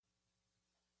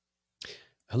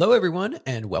Hello, everyone,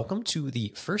 and welcome to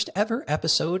the first ever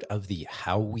episode of the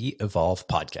How We Evolve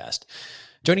podcast.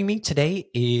 Joining me today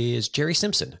is Jere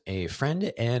Simpson, a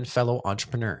friend and fellow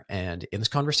entrepreneur. And in this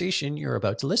conversation you're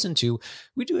about to listen to,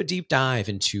 we do a deep dive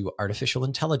into artificial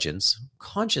intelligence,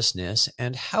 consciousness,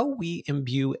 and how we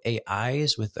imbue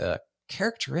AIs with the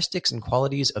characteristics and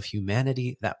qualities of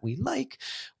humanity that we like,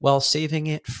 while saving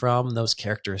it from those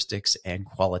characteristics and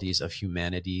qualities of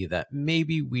humanity that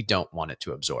maybe we don't want it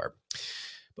to absorb.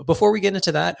 But before we get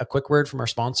into that, a quick word from our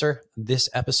sponsor. This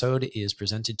episode is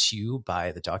presented to you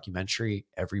by the documentary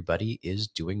Everybody is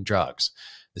Doing Drugs.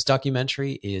 This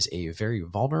documentary is a very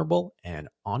vulnerable and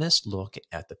honest look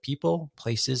at the people,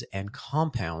 places, and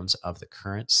compounds of the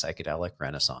current psychedelic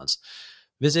renaissance.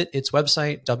 Visit its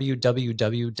website,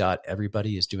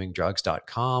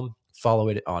 www.everybodyisdoingdrugs.com. Follow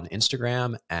it on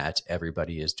Instagram at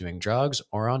everybodyisdoingdrugs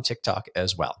or on TikTok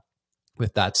as well.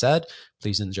 With that said,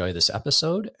 please enjoy this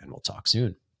episode and we'll talk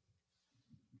soon.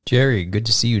 Jere, good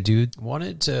to see you, dude.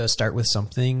 Wanted to start with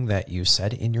something that you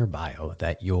said in your bio,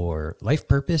 that your life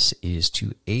purpose is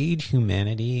to aid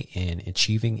humanity in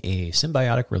achieving a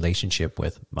symbiotic relationship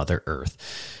with Mother Earth.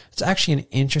 It's actually an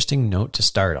interesting note to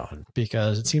start on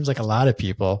because it seems like a lot of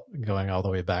people, going all the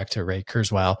way back to Ray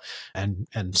Kurzweil and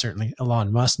certainly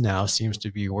Elon Musk now, seems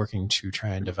to be working to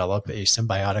try and develop a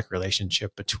symbiotic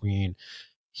relationship between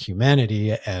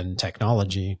humanity and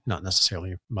technology, not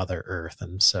necessarily Mother Earth.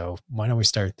 And so why don't we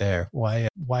start there? Why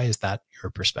is that your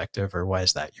perspective, or why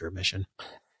is that your mission?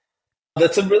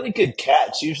 That's a really good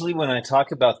catch. Usually when I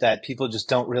talk about that, people just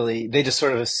don't really, they just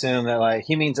sort of assume that like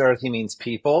he means Earth, he means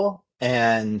people.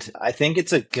 And I think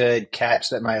it's a good catch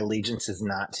that my allegiance is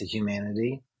not to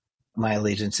humanity. My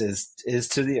allegiance is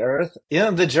to the Earth. You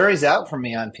know, the jury's out for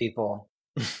me on people.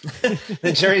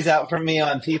 The jury's out for me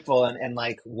on people and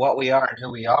like what we are and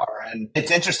who we are. And it's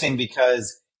interesting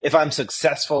because if I'm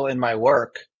successful in my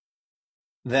work,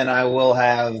 then I will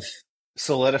have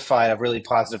solidified a really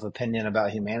positive opinion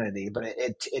about humanity. But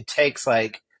it takes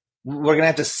like, we're gonna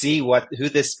have to see who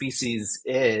this species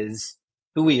is,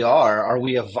 who we are. Are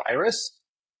we a virus?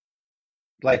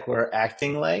 Like we're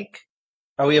acting like?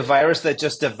 Are we a virus that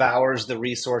just devours the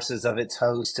resources of its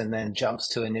host and then jumps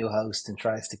to a new host and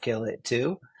tries to kill it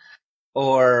too?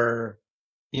 Or,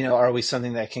 you know, are we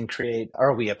something that can create,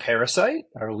 are we a parasite?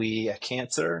 Are we a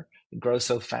cancer? It grows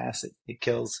so fast it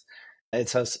kills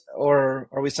its host. Or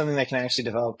are we something that can actually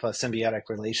develop a symbiotic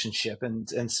relationship?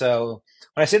 And so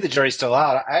when I say the jury's still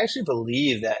out, I actually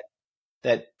believe that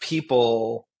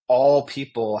all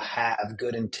people have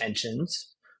good intentions.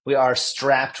 We are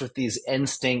strapped with these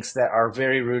instincts that are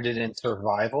very rooted in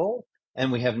survival,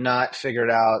 and we have not figured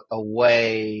out a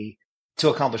way to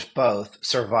accomplish both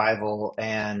survival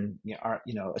and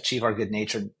achieve our good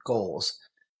natured goals.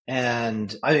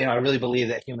 And I really believe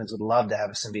that humans would love to have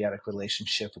a symbiotic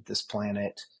relationship with this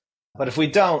planet. But if we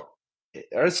don't,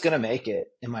 Earth's going to make it,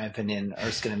 in my opinion.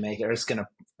 Earth's going to make it. Earth's going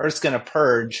to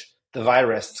purge the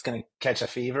virus. It's going to catch a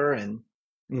fever and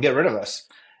get rid of us.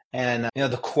 And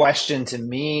the question to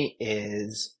me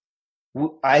is,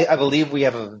 I believe we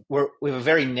have a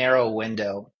very narrow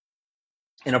window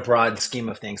in a broad scheme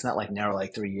of things, not like narrow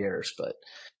like 3 years, but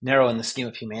narrow in the scheme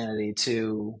of humanity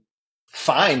to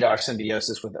find our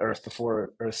symbiosis with Earth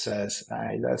before Earth says, all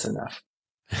right, that's enough.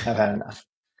 I've had enough.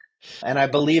 And I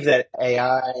believe that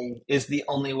AI is the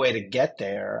only way to get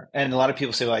there. And a lot of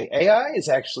people say like AI is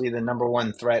actually the number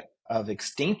one threat of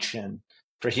extinction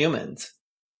for humans.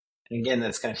 Again,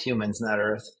 that's kind of humans, not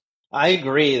Earth. I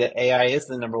agree that AI is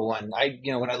the number one.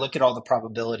 When I look at all the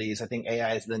probabilities, I think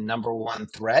AI is the number one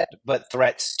threat, but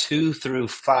threats 2 through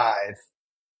 5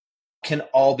 can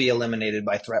all be eliminated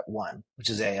by threat 1, which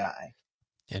is AI.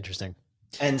 Interesting.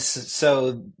 And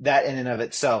so that in and of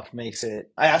itself makes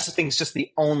it, I also think it's just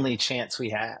the only chance we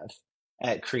have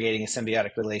at creating a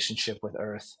symbiotic relationship with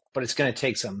Earth. But it's going to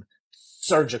take some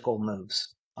surgical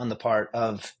moves on the part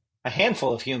of a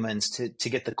handful of humans to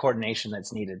get the coordination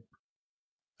that's needed.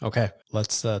 Okay,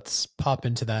 let's pop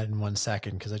into that in 1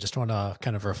 second, because I just want to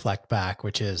kind of reflect back,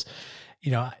 which is,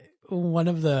 one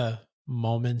of the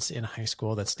moments in high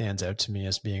school that stands out to me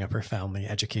as being a profoundly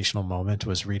educational moment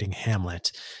was reading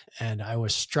Hamlet. And I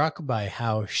was struck by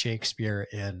how Shakespeare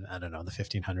in, I don't know, the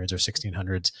 1500s or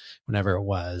 1600s, whenever it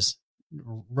was,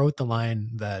 wrote the line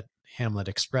that Hamlet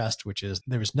expressed, which is,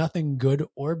 there is nothing good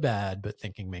or bad, but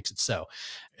thinking makes it so.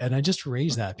 And I just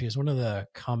raised that because one of the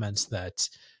comments that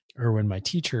Erwin, my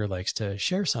teacher, likes to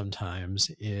share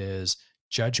sometimes is,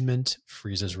 judgment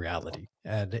freezes reality.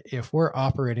 And if we're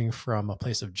operating from a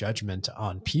place of judgment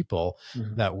on people,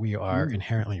 that we are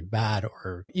inherently bad,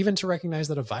 or even to recognize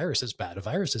that a virus is bad. A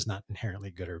virus is not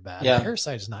inherently good or bad. A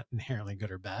parasite is not inherently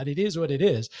good or bad. It is what it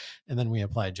is. And then we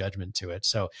apply judgment to it.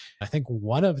 So I think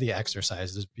one of the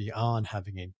exercises beyond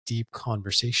having a deep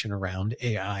conversation around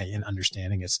AI and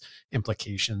understanding its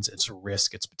implications, its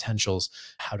risk, its potentials,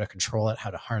 how to control it, how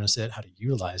to harness it, how to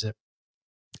utilize it,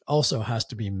 also has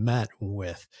to be met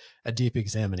with a deep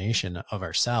examination of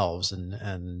ourselves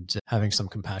and having some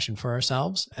compassion for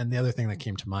ourselves. And the other thing that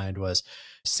came to mind was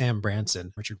Sam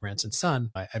Branson, Richard Branson's son.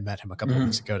 I met him a couple of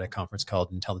weeks ago at a conference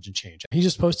called Intelligent Change. He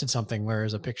just posted something where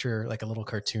there's a picture, like a little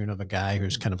cartoon of a guy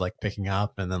who's kind of like picking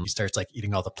up, and then he starts like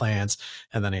eating all the plants,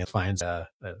 and then he finds a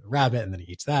rabbit, and then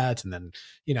he eats that. And then,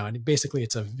 and basically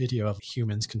it's a video of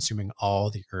humans consuming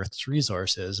all the Earth's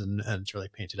resources. And it's really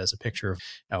painted as a picture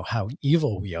of how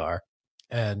evil we are.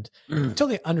 And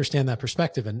totally understand that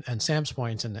perspective. And Sam's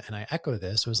point, and I echo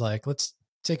this, was like, let's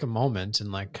take a moment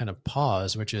and like kind of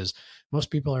pause, which is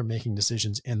most people are making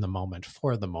decisions in the moment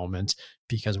for the moment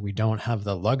because we don't have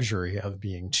the luxury of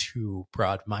being too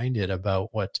broad-minded about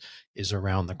what is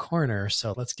around the corner.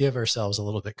 So let's give ourselves a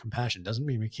little bit compassion. Doesn't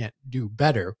mean we can't do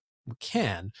better. We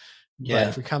can. But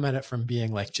if we come at it from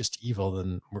being like just evil,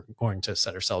 then we're going to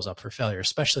set ourselves up for failure,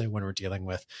 especially when we're dealing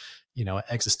with,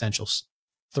 existential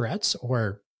threats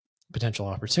or potential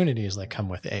opportunities that come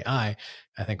with AI.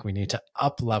 I think we need to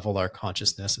up level our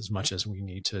consciousness as much as we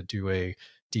need to do a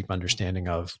deep understanding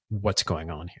of what's going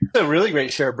on here. It's a really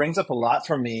great share. It brings up a lot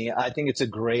for me. I think it's a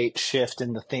great shift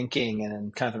in the thinking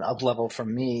and kind of an up level for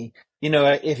me.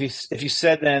 If you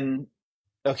said then,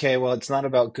 okay, well, it's not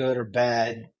about good or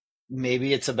bad.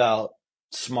 Maybe it's about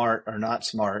smart or not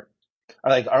smart.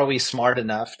 Or like, are we smart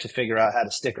enough to figure out how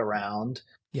to stick around?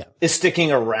 Yeah. Is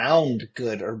sticking around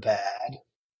good or bad?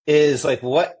 Is like,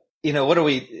 what are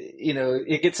we,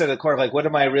 it gets to the core of like, what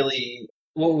am I really,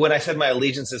 when I said my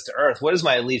allegiance is to Earth, what is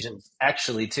my allegiance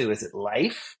actually to? Is it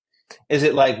life? Is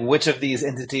it like, which of these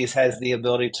entities has the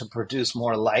ability to produce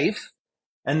more life?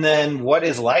 And then what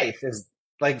is life? Is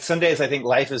like, some days I think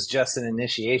life is just an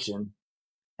initiation.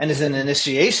 And is an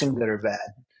initiation good or bad?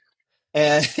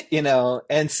 And,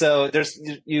 and so there's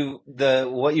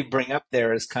what you bring up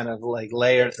there is kind of like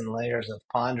layers and layers of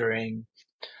pondering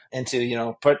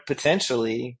into,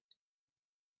 potentially,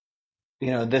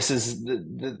 this is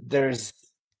there's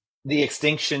the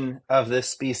extinction of this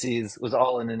species was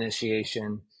all an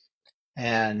initiation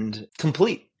and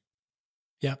complete.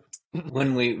 Yeah.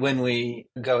 when we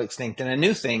go extinct, and a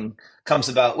new thing comes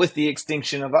about with the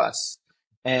extinction of us.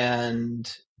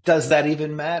 And does that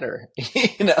even matter?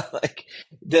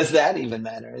 Does that even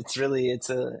matter?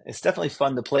 It's definitely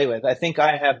fun to play with. I think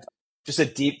I have just a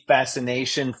deep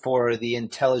fascination for the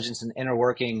intelligence and inner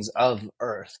workings of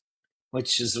Earth,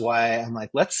 which is why I'm like,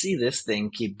 let's see this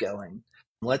thing keep going.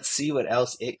 Let's see what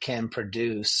else it can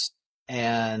produce.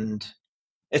 And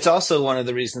it's also one of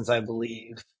the reasons I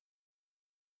believe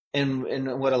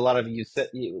in what a lot of you said,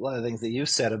 a lot of things that you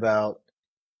said about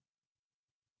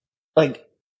like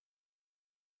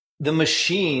the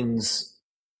machines.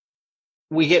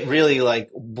 We get really like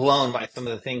blown by some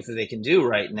of the things that they can do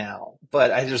right now,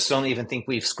 but I just don't even think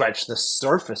we've scratched the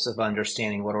surface of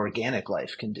understanding what organic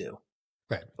life can do,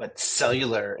 right? What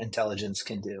cellular intelligence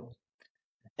can do.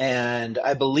 And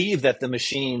I believe that the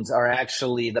machines are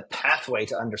actually the pathway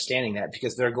to understanding that,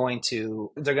 because they're going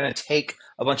to take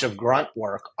a bunch of grunt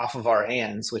work off of our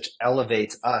hands, which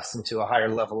elevates us into a higher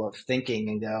level of thinking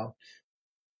and go,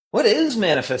 what is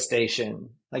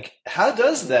manifestation? Like, how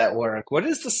does that work? What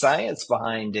is the science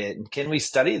behind it? And can we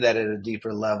study that at a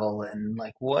deeper level? And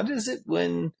like, what is it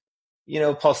when,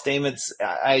 Paul Stamets,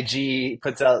 IG,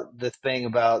 puts out the thing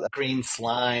about green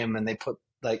slime, and they put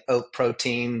like oat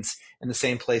proteins in the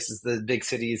same place as the big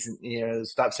cities,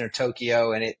 stops near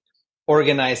Tokyo, and it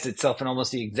organized itself in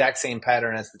almost the exact same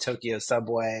pattern as the Tokyo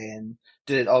subway and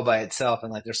did it all by itself.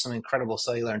 And like, there's some incredible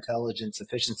cellular intelligence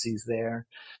efficiencies there.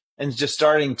 And just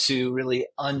starting to really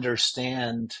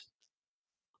understand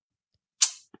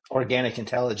organic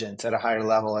intelligence at a higher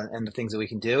level and the things that we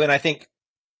can do. And I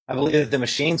believe that the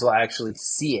machines will actually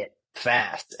see it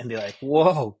fast and be like,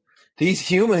 whoa, these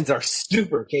humans are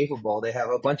super capable. They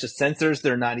have a bunch of sensors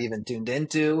they're not even tuned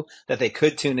into that they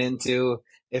could tune into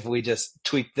if we just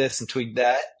tweak this and tweak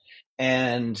that.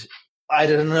 And I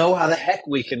don't know how the heck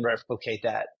we can replicate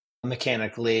that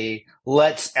mechanically.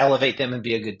 Let's elevate them and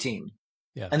be a good team.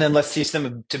 Yeah. And then let's teach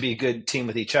them to be a good team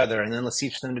with each other. And then let's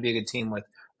teach them to be a good team with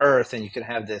Earth. And you can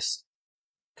have this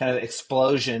kind of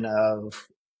explosion of,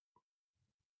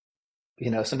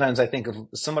 sometimes I think of,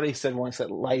 somebody said once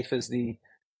that life is the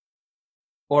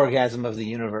orgasm of the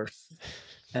universe.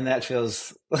 And that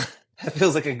feels that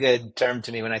feels like a good term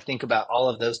to me when I think about all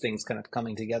of those things kind of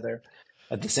coming together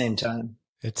at the same time.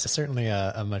 It's certainly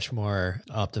a much more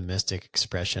optimistic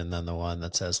expression than the one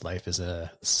that says life is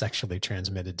a sexually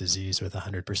transmitted disease with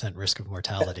 100% risk of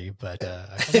mortality, but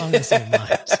along the same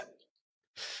lines.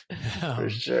 For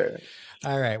sure.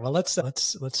 All right. Well,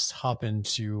 let's hop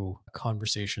into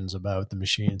conversations about the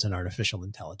machines and artificial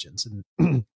intelligence.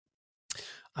 And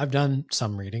I've done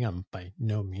some reading. I'm by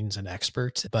no means an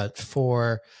expert, but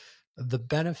for the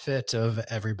benefit of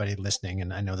everybody listening,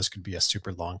 and I know this could be a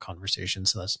super long conversation,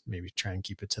 so let's maybe try and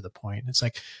keep it to the point. It's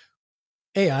like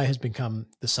AI has become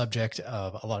the subject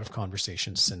of a lot of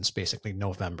conversations since basically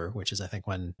November, which is, I think,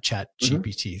 when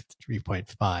ChatGPT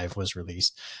 3.5 was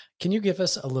released. Can you give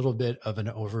us a little bit of an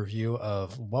overview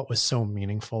of what was so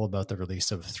meaningful about the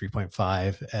release of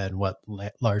 3.5 and what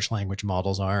large language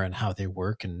models are and how they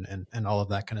work and all of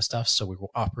that kind of stuff? So we were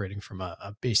operating from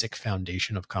a basic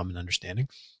foundation of common understanding.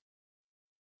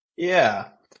 Yeah.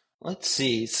 Let's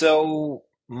see. So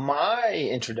my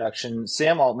introduction,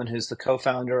 Sam Altman, who's the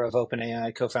co-founder of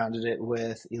OpenAI, co-founded it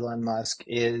with Elon Musk,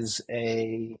 is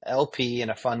a LP in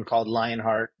a fund called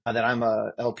Lionheart that I'm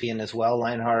a LP in as well.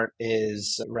 Lionheart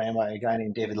is ran by a guy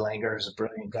named David Langer, who's a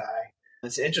brilliant guy.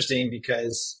 It's interesting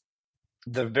because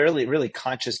they're really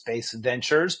conscious-based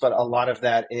ventures, but a lot of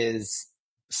that is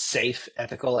safe,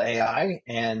 ethical AI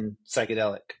and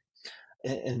psychedelic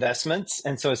investments.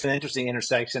 And so it's an interesting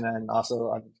intersection and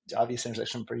also an obvious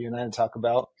intersection for you and I to talk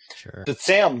about. Sure. But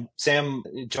Sam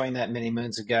joined that many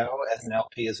moons ago as an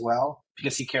LP as well,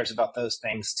 because he cares about those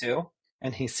things too.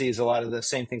 And he sees a lot of the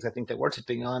same things I think that we're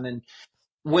tipping on. And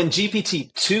when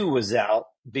GPT-2 was out,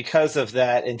 because of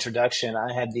that introduction,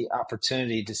 I had the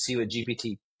opportunity to see what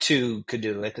GPT-2 could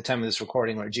do at the time of this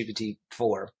recording, or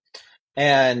GPT-4.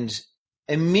 And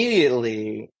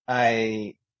immediately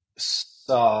I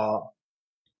saw,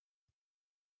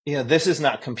 this is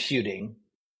not computing.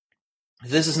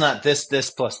 This is not this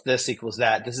plus this equals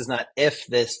that. This is not if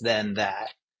this, then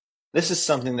that. This is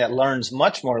something that learns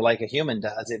much more like a human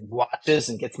does. It watches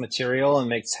and gets material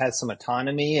and has some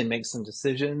autonomy and makes some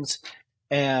decisions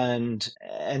and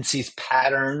sees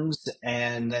patterns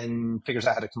and then figures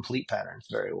out how to complete patterns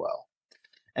very well.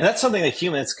 And that's something that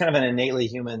it's kind of an innately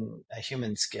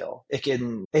human skill. It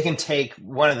can take,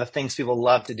 one of the things people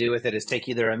love to do with it is take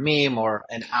either a meme or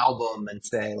an album and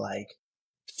say, like,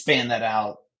 span that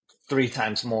out 3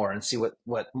 times more and see what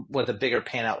the bigger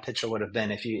pan out picture would have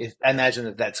been if I imagine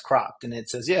that that's cropped. And it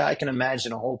says, yeah, I can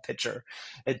imagine a whole picture.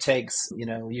 It takes,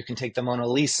 you can take the Mona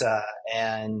Lisa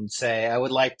and say, I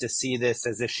would like to see this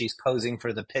as if she's posing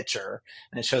for the picture.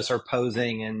 And it shows her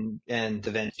posing and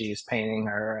Da Vinci is painting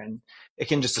her. And it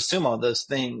can just assume all those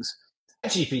things.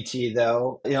 GPT,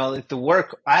 though, like the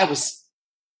work, I was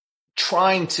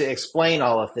trying to explain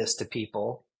all of this to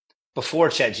people before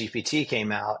ChatGPT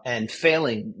came out and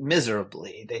failing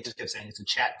miserably. They just kept saying it's a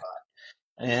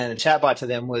chatbot. And a chatbot to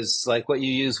them was like what you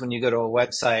use when you go to a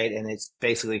website and it's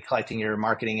basically collecting your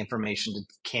marketing information to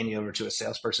can you over to a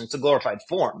salesperson. It's a glorified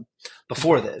form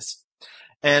before this.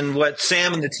 And what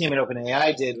Sam and the team at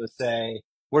OpenAI did was say,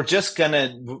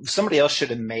 somebody else should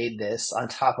have made this on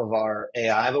top of our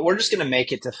AI, but we're just going to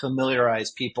make it to familiarize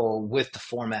people with the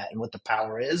format and what the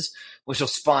power is, which will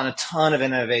spawn a ton of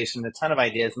innovation, a ton of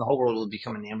ideas, and the whole world will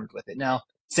become enamored with it. Now,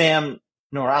 Sam,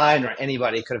 nor I, nor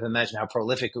anybody could have imagined how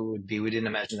prolific it would be. We didn't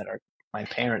imagine that my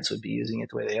parents would be using it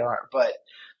the way they are. But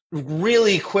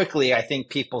really quickly, I think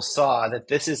people saw that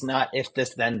this is not if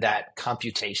this, then that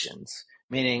computations.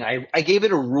 Meaning I gave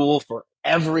it a rule for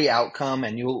every outcome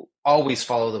and you'll always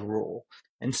follow the rule.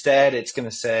 Instead, it's going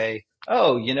to say,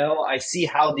 oh, I see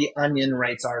how the Onion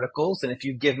writes articles. And if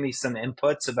you give me some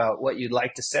inputs about what you'd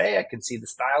like to say, I can see the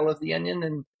style of the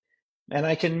Onion and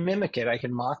I can mimic it. I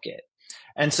can mock it.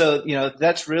 And so,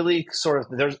 that's really sort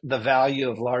of the value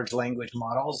of large language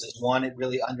models is, one, it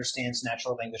really understands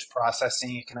natural language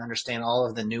processing. It can understand all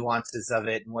of the nuances of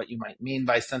it and what you might mean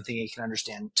by something. It can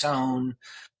understand tone.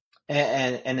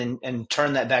 And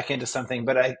turn that back into something.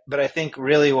 But I think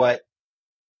really what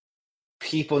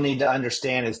people need to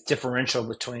understand is differential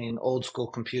between old school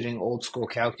computing, old school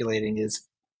calculating is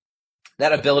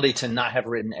that ability to not have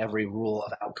written every rule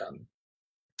of outcome,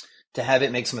 to have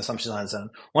it make some assumptions on its own.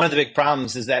 One of the big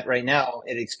problems is that right now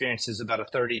it experiences about a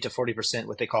 30 to 40%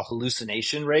 what they call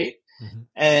hallucination rate. Mm-hmm.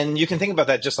 And you can think about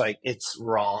that just like it's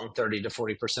wrong 30 to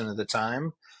 40% of the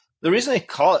time. The reason they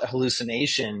call it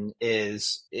hallucination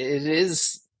is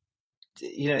it's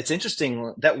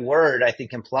interesting. That word, I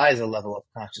think, implies a level of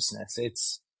consciousness.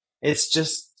 It's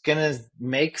just going to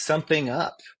make something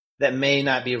up that may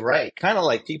not be right, kind of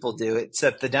like people do,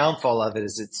 except the downfall of it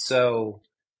is it's so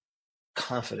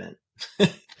confident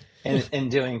in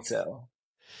doing so.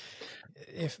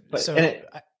 If But so, and it,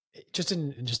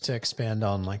 just to expand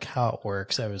on like how it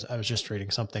works, I was just reading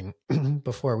something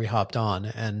before we hopped on,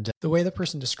 and the way the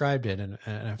person described it, and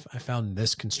I found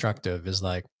this constructive, is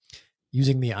like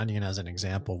using the onion as an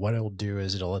example. What it'll do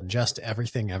is it'll ingest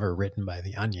everything ever written by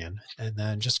the onion, and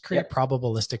then just create yep.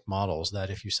 probabilistic models that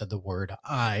if you said the word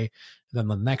I, then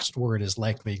the next word is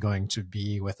likely going to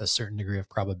be with a certain degree of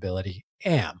probability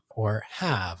am or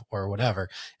have or whatever.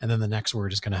 And then the next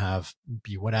word is going to have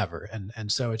be whatever.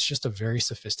 And so it's just a very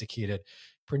sophisticated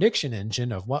prediction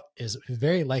engine of what is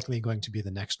very likely going to be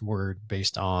the next word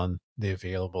based on the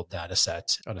available data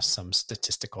set on some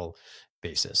statistical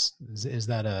basis. Is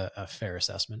that a fair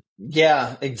assessment?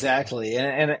 Yeah, exactly.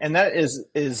 And that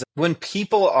is when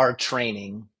people are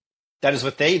training, that is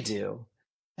what they do.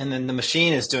 And then the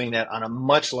machine is doing that on a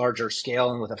much larger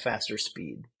scale and with a faster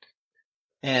speed.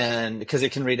 And because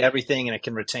it can read everything and it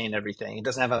can retain everything. It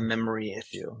doesn't have a memory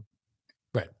issue.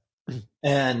 Right.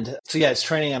 And so, yeah, it's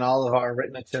training on all of our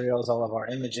written materials, all of our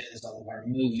images, all of our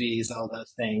movies, all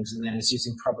those things. And then it's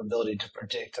using probability to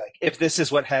predict, like, if this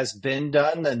is what has been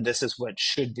done, then this is what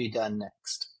should be done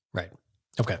next. Right.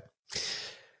 Okay.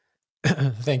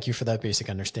 Thank you for that basic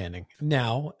understanding.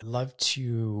 Now, I'd love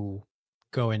to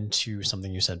go into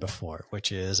something you said before,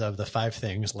 which is of the 5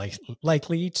 things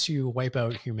likely to wipe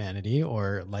out humanity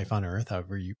or life on Earth,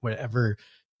 whatever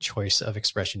choice of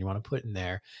expression you want to put in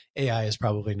there. AI is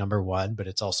probably number 1, but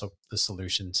it's also the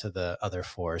solution to the other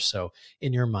 4. So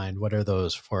in your mind, what are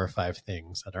those 4 or 5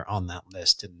 things that are on that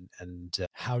list, and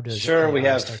how does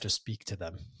AI start to speak to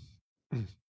them?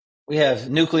 We have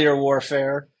nuclear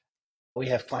warfare. We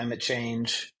have climate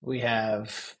change. We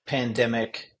have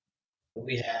pandemic.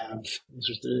 We have,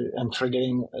 I'm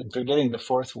forgetting the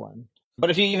 4th one. But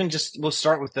if you even we'll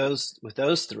start with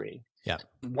those 3. Yeah.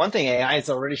 One thing AI has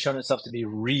already shown itself to be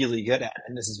really good at,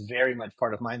 and this is very much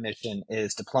part of my mission,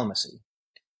 is diplomacy.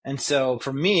 And so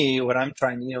for me, what I'm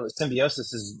trying,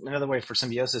 symbiosis is another way for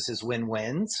symbiosis is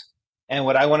win-wins. And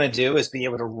what I want to do is be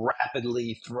able to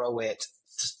rapidly throw it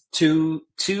to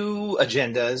two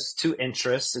agendas, 2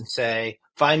 interests, and say,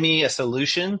 find me a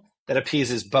solution that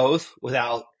appeases both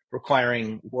without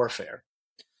requiring warfare.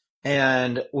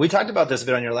 And we talked about this a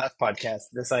bit on your last podcast,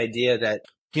 this idea that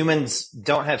humans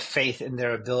don't have faith in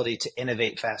their ability to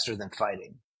innovate faster than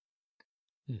fighting.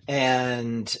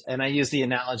 And I use the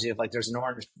analogy of, like, there's an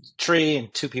orange tree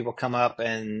and 2 people come up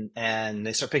and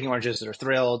they start picking oranges. They're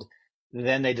thrilled.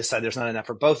 Then they decide there's not enough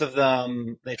for both of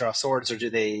them. They draw swords, or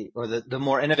the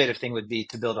more innovative thing would be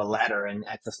to build a ladder and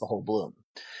access the whole bloom.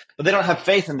 But they don't have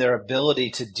faith in their ability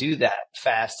to do that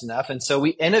fast enough. And so we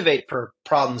innovate for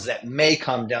problems that may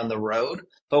come down the road.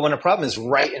 But when a problem is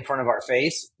right in front of our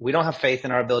face, we don't have faith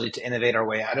in our ability to innovate our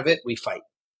way out of it. We fight.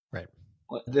 Right.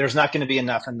 There's not going to be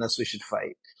enough unless we should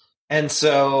fight. And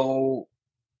so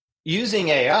using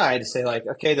AI to say, like,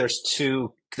 okay, there's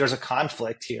a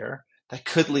conflict here that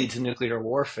could lead to nuclear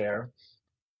warfare.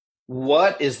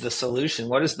 What is the solution?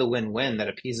 What is the win-win that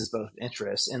appeases both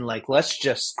interests? And, like, let's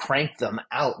just crank them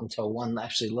out until one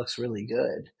actually looks really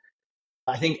good.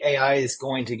 I think AI is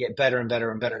going to get better and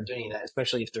better and better at doing that,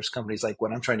 especially if there's companies like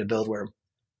what I'm trying to build where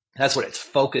that's what it's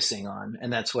focusing on.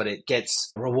 And that's what it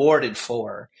gets rewarded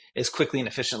for, is quickly and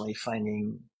efficiently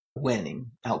finding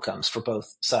winning outcomes for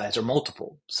both sides or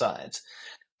multiple sides.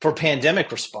 For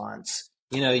pandemic response,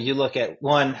 you look at,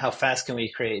 one, how fast can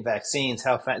we create vaccines?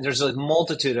 How fast? There's a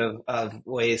multitude of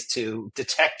ways to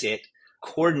detect it,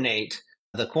 coordinate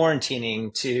the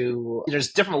quarantining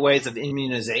there's different ways of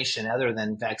immunization other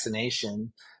than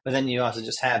vaccination, but then you also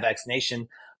just have vaccination.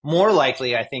 More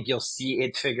likely, I think you'll see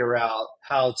it figure out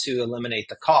how to eliminate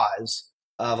the cause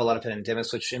of a lot of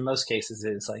pandemics, which in most cases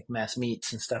is like mass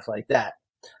meets and stuff like that.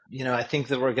 I think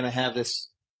that we're going to have this.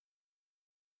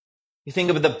 You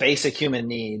think of the basic human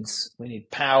needs. We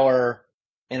need power,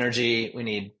 energy. We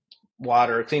need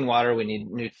water, clean water. We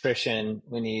need nutrition.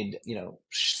 We need,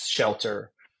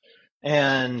 shelter.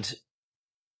 And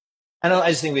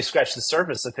I just think we've scratched the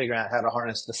surface of figuring out how to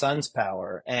harness the sun's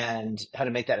power and how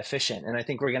to make that efficient. And I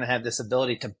think we're going to have this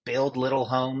ability to build little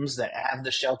homes that have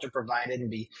the shelter provided and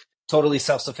be totally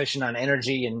self-sufficient on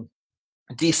energy and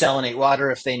desalinate water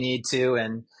if they need to.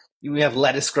 And we have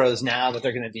lettuce grows now, but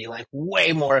they're going to be, like,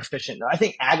 way more efficient. I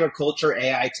think agriculture,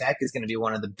 AI tech is going to be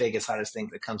one of the biggest, hottest things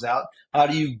that comes out. How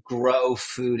do you grow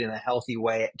food in a healthy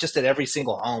way, just at every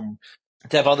single home,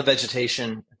 to have all the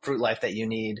vegetation, fruit life that you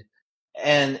need?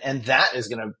 And that is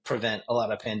going to prevent a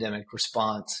lot of pandemic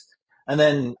response. And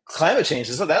then climate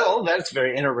change. So that's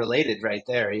very interrelated right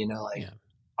there.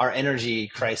 Our energy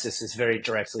crisis is very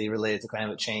directly related to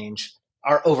climate change.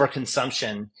 our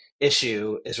overconsumption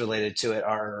issue is related to it,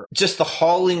 are just the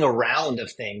hauling around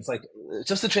of things, like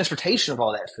just the transportation of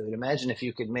all that food. Imagine if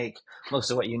you could make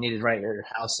most of what you needed right at your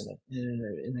house in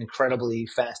an incredibly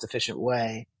fast, efficient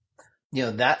way.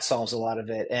 That solves a lot of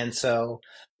it. And so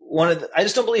I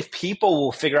just don't believe people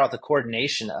will figure out the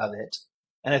coordination of it.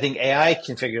 And I think AI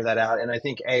can figure that out. And I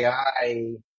think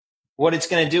AI, what it's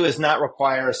going to do is not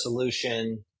require a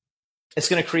solution. It's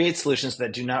going to create solutions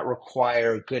that do not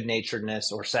require good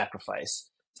naturedness or sacrifice.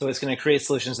 So it's going to create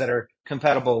solutions that are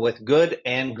compatible with good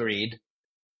and greed,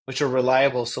 which are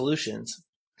reliable solutions.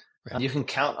 Right. You can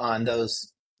count on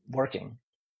those working.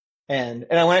 And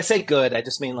when I say good, I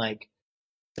just mean like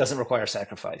doesn't require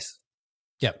sacrifice.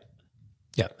 Yep.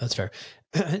 Yeah, that's fair.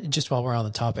 Just while we're on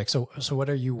the topic, so what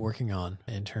are you working on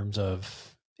in terms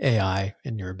of AI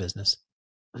in your business?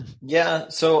 Yeah,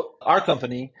 so our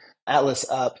company,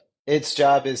 AtlasUP, its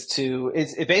job is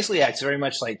it basically acts very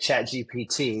much like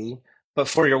ChatGPT, but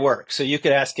for your work. So you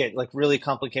could ask it like really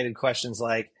complicated questions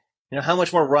like, how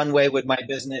much more runway would my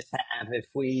business have if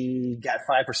we got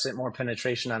 5% more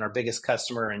penetration on our biggest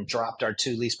customer and dropped our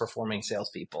 2 least performing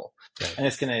salespeople? Right. And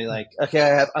it's going to be like,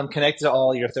 okay, I'm connected to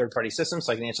all your third-party systems,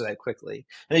 so I can answer that quickly.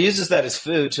 And it uses that as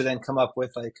food to then come up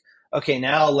with like, okay,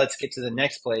 now let's get to the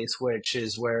next place, which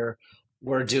is where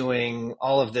we're doing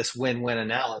all of this win-win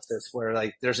analysis where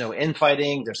like there's no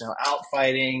infighting, there's no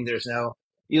outfighting,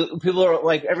 people are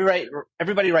like,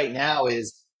 everybody right now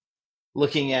is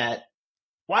looking at,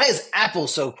 why is Apple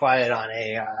so quiet on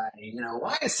AI?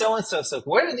 Why is so-and-so so,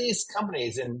 where are these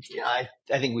companies? And I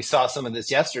think we saw some of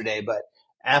this yesterday, but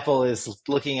Apple is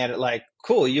looking at it like,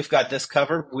 cool, you've got this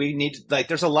covered. We need, like,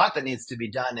 there's a lot that needs to be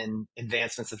done in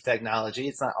advancements of technology.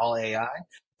 It's not all AI.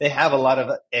 They have a lot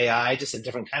of AI, just a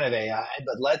different kind of AI,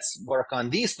 but let's work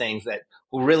on these things that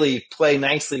will really play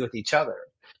nicely with each other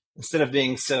instead of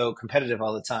being so competitive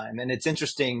all the time. And it's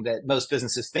interesting that most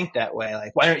businesses think that way.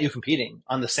 Like, why aren't you competing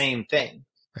on the same thing?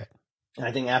 Right. And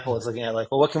I think Apple is looking at like,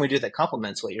 well, what can we do that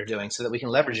complements what you're doing so that we can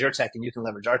leverage your tech and you can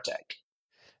leverage our tech?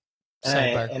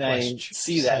 And I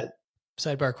see that.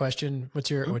 Sidebar question. What's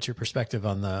your perspective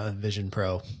on the Vision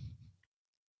Pro?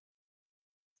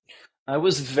 I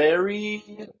was very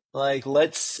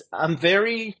I'm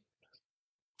very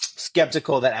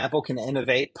skeptical that Apple can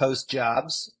innovate post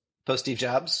Steve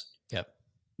Jobs. Yep.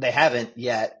 They haven't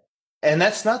yet. And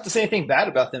that's not to say anything bad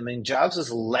about them. I mean, Jobs is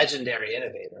a legendary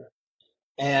innovator.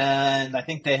 And I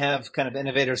think they have kind of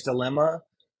innovator's dilemma.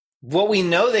 What we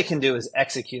know they can do is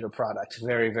execute a product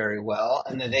very, very well.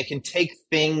 And then they can take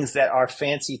things that are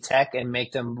fancy tech and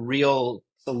make them real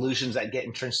solutions that get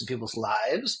entrenched in people's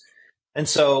lives. And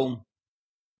so,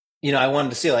 I wanted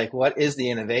to see like, what is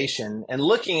the innovation? And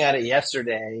looking at it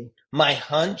yesterday, my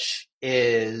hunch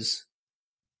is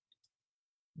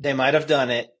they might have done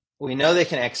it. We know they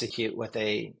can execute what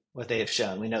they have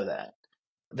shown. We know that.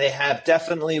 They have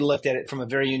definitely looked at it from a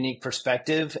very unique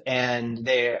perspective, and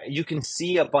you can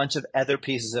see a bunch of other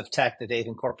pieces of tech that they've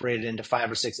incorporated into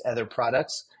 5 or 6 other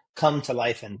products come to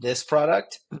life in this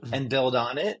product and build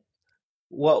on it.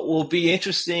 What will be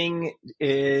interesting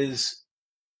is,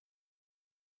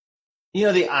 the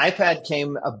iPad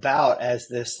came about as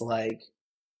this like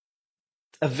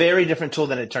a very different tool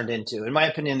than it turned into. In my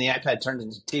opinion, the iPad turned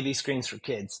into TV screens for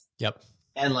kids. Yep.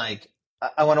 And like,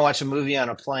 I want to watch a movie on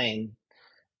a plane.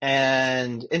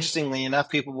 And interestingly enough,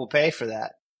 people will pay for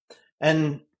that.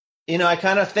 And, I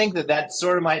kind of think that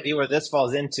sort of might be where this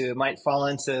falls into. It might fall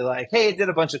into like, hey, it did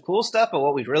a bunch of cool stuff, but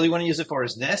what we really want to use it for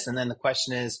is this. And then the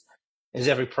question is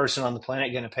every person on the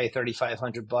planet going to pay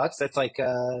 $3,500? That's like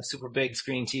a super big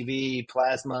screen TV,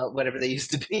 plasma, whatever they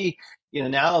used to be.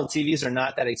 Now TVs are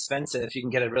not that expensive. You can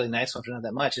get a really nice one for not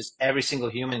that much. Is every single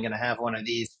human going to have one of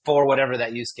these for whatever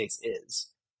that use case is?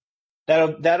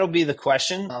 That'll be the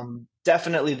question.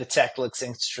 Definitely the tech looks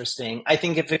interesting. I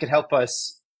think if it could help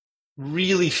us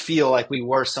really feel like we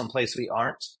were someplace we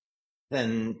aren't,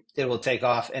 then it will take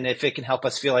off. And if it can help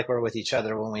us feel like we're with each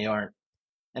other when we aren't,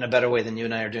 in a better way than you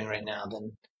and I are doing right now,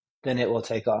 then it will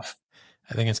take off.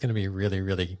 I think it's going to be really,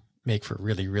 really make for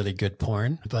really, really good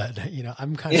porn. But,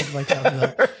 I'm kind of like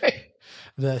right.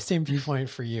 the same viewpoint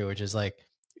for you, which is like,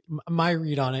 my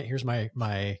read on it, here's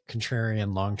my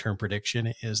contrarian long-term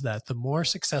prediction, is that the more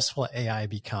successful AI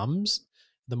becomes,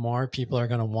 the more people are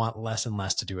going to want less and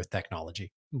less to do with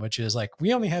technology, which is like,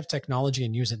 we only have technology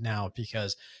and use it now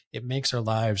because it makes our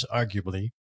lives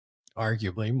arguably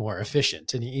more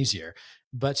efficient and easier.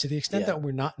 But to the extent that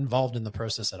we're not involved in the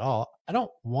process at all, I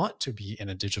don't want to be in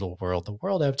a digital world. The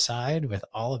world outside with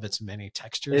all of its many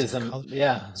textures and colors,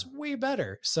 it's way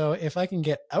better. So if I can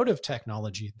get out of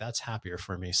technology, that's happier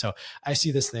for me. So I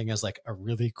see this thing as like a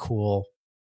really cool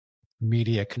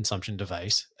media consumption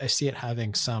device. I see it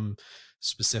having some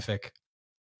specific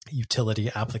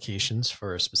utility applications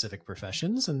for specific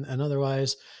professions, and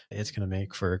otherwise it's going to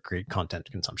make for great content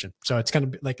consumption. So it's going to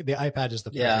be like the iPad is the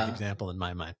perfect example in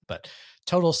my mind. But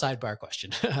total sidebar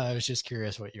question. I was just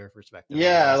curious what your perspective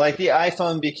Yeah, was. like the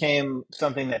iPhone became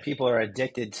something that people are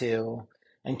addicted to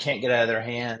and can't get out of their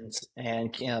hands.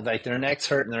 And, like their necks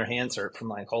hurt and their hands hurt from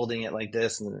like holding it like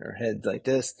this and their head like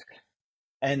this.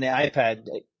 And the iPad,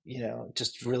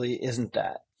 just really isn't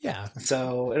that. Yeah.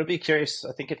 So it'll be curious.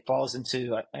 I think it falls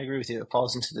into, I agree with you, it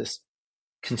falls into this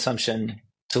consumption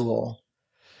tool.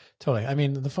 Totally. I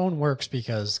mean, the phone works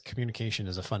because communication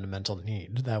is a fundamental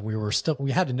need that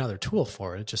we had another tool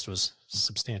for it. It just was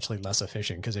substantially less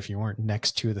efficient because if you weren't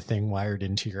next to the thing wired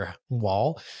into your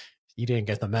wall, you didn't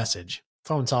get the message.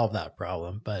 Phone solved that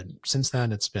problem. But since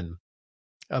then, it's been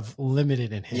of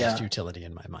limited enhanced utility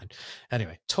in my mind.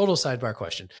 Anyway, total sidebar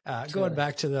question. Going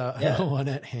back to the one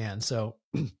at hand. So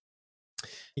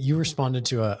you responded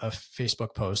to a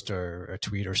Facebook post or a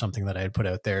tweet or something that I had put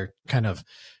out there kind of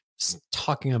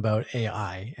talking about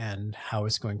AI and how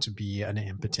it's going to be an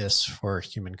impetus for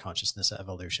human consciousness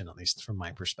evolution, at least from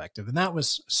my perspective. And that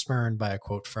was spurred by a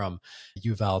quote from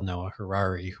Yuval Noah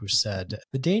Harari, who said,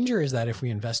 "The danger is that if we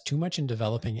invest too much in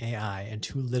developing AI and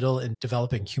too little in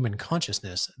developing human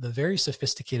consciousness, the very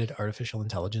sophisticated artificial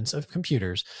intelligence of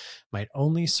computers might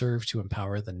only serve to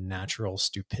empower the natural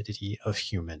stupidity of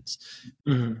humans."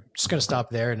 Mm-hmm. Just going to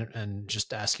stop there and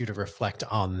just ask you to reflect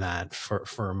on that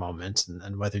for a moment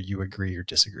and whether you agree or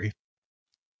disagree.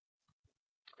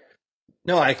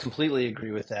 No, I completely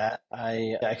agree with that.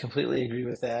 I completely agree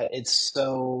with that. It's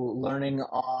so learning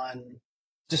on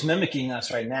just mimicking us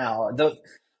right now.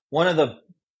 One of the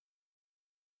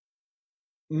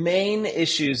main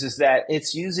issues is that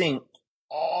it's using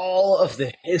all of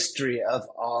the history of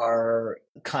our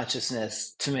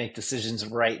consciousness to make decisions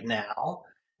right now.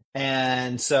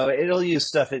 And so it'll use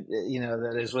stuff that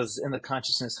was in the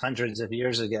consciousness hundreds of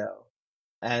years ago.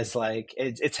 As like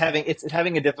it's having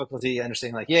a difficulty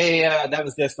understanding like that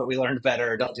was this, but we learned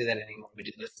better. Don't do that anymore. We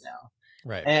do this now,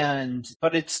 right?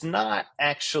 But it's not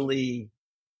actually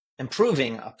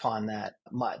improving upon that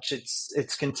much.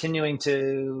 It's continuing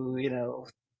to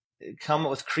come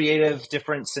up with creative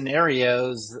different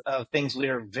scenarios of things we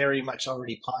are very much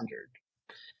already pondered,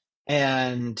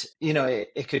 and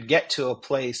it could get to a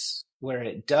place where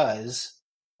it does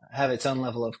have its own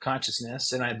level of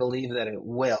consciousness, and I believe that it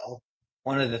will.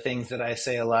 One of the things that I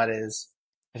say a lot is,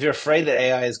 if you're afraid that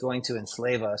AI is going to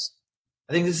enslave us,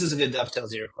 I think this is a good dovetail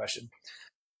to your question.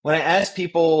 When I ask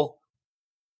people,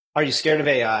 are you scared of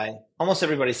AI? Almost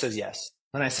everybody says yes.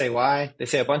 When I say why, they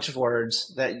say a bunch of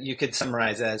words that you could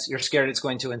summarize as, you're scared it's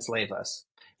going to enslave us.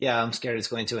 Yeah, I'm scared it's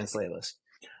going to enslave us.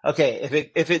 Okay,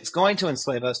 if it's going to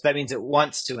enslave us, that means it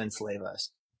wants to enslave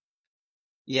us.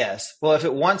 Yes. Well, if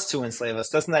it wants to enslave us,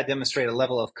 doesn't that demonstrate a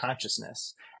level of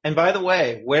consciousness? And by the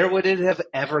way, where would it have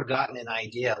ever gotten an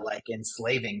idea like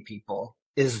enslaving people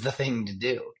is the thing to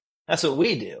do? That's what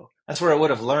we do. That's where it would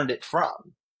have learned it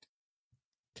from.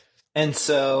 And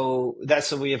so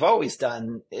that's what we have always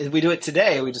done. We do it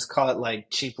today. We just call it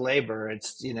like cheap labor.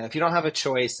 It's, if you don't have a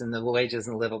choice and the wage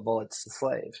isn't livable, it's a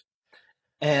slave.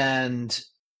 And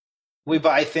we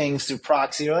buy things through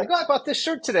proxy. You're like, oh, I bought this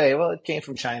shirt today. Well, it came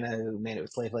from China, who made it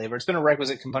with slave labor. It's been a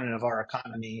requisite component of our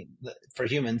economy for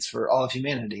humans, for all of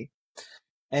humanity.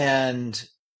 And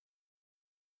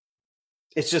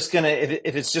it's just going to,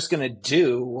 if it's just going to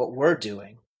do what we're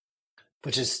doing,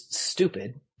 which is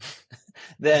stupid,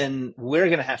 then we're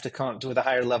going to have to come up with a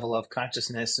higher level of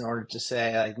consciousness in order to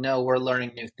say, like, no, we're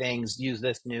learning new things, use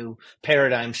this new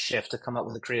paradigm shift to come up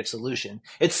with a creative solution.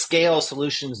 It scales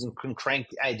solutions and can crank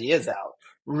ideas out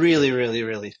really, really,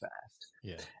 really fast.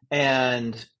 Yeah.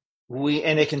 And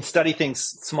it can study things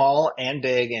small and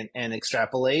big and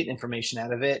extrapolate information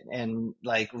out of it and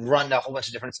like run a whole bunch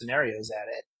of different scenarios at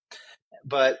it.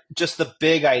 But just the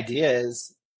big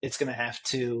ideas, we're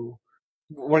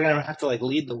going to have to like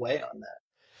lead the way on that.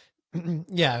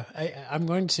 Yeah, I'm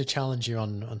going to challenge you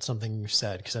on something you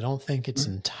said, because I don't think it's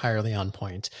entirely on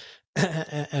point.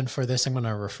 And for this, I'm going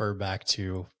to refer back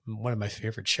to one of my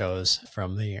favorite shows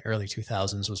from the early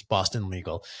 2000s was Boston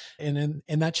Legal. And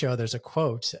in that show, there's a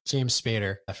quote. James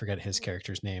Spader, I forget his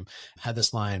character's name, had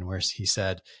this line where he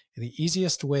said, "The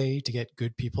easiest way to get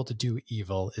good people to do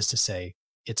evil is to say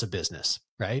it's a business,"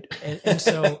 right? And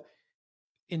so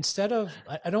instead of,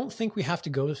 I don't think we have to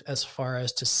go as far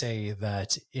as to say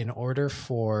that in order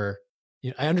for,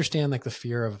 I understand like the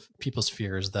fear of people's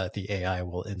fears that the AI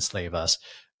will enslave us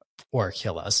or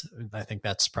kill us. I think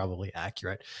that's probably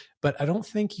accurate, but I don't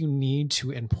think you need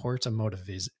to import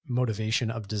a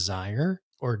motivation of desire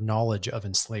or knowledge of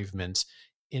enslavement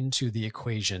into the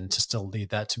equation to still lead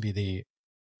that to be the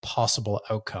possible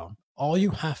outcome. All you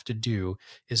have to do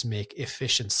is make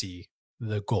efficiency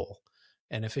the goal.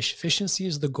 And if efficiency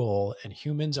is the goal and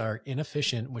humans are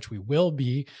inefficient, which we will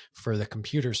be for the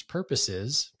computer's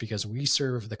purposes, because we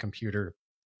serve the computer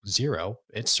zero,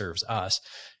 it serves us,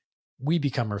 we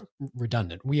become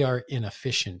redundant. We are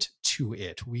inefficient to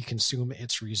it. We consume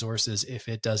its resources. If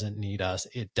it doesn't need us,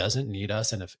 it doesn't need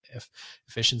us. And if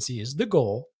efficiency is the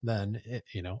goal, then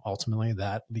ultimately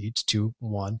that leads to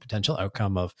one potential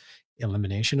outcome of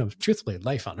elimination of, truthfully,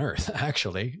 life on Earth.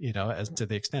 Actually, as to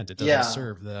the extent it doesn't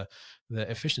serve the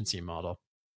efficiency model.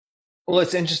 Well,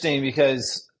 it's interesting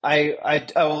because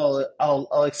I'll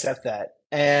accept that,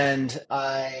 and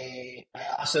I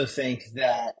also think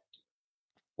that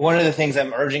one of the things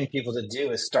I'm urging people to do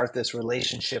is start this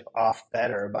relationship off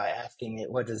better by asking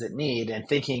it, what does it need? And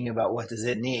thinking about what does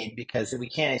it need? Because we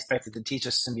can't expect it to teach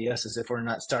us symbiosis if we're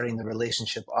not starting the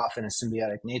relationship off in a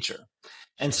symbiotic nature.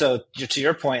 And so to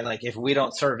your point, like if we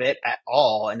don't serve it at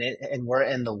all and we're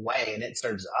in the way and it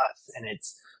serves us and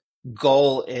its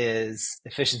goal is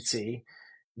efficiency,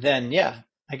 then yeah,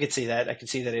 I could see that. I could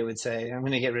see that it would say, I'm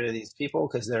going to get rid of these people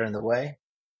because they're in the way.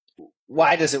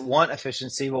 Why does it want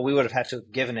efficiency? Well, we would have had to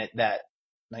have given it that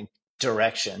like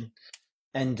direction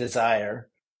and desire,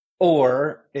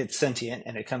 or it's sentient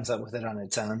and it comes up with it on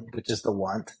its own, which is the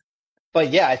want.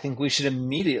 But yeah, I think we should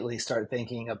immediately start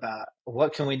thinking about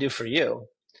what can we do for you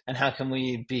and how can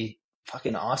we be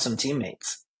fucking awesome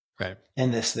teammates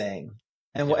in this thing?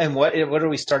 And what are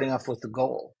we starting off with the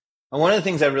goal? And one of the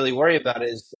things I really worry about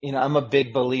is, I'm a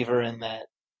big believer in that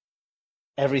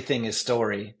everything is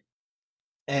story.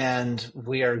 And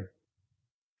we are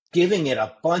giving it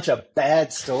a bunch of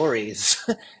bad stories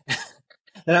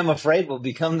that I'm afraid will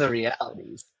become the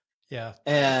realities. Yeah.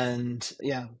 And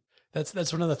yeah.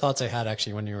 That's one of the thoughts I had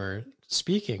actually when you were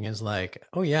speaking is like,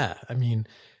 oh yeah, I mean,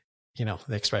 the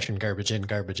expression garbage in,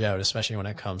 garbage out, especially when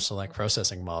it comes to like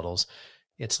processing models,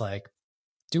 it's like,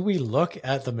 do we look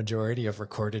at the majority of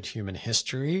recorded human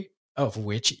history, of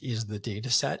which is the data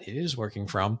set it is working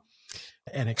from,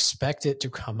 and expect it to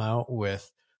come out with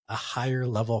a higher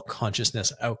level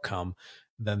consciousness outcome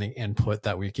than the input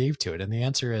that we gave to it? And the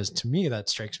answer is, to me, that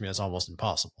strikes me as almost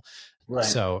impossible. Right.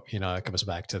 So, it comes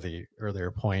back to the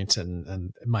earlier point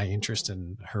and my interest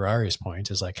in Harari's point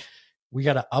is like, we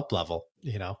got to up level,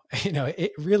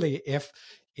 it really, if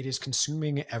it is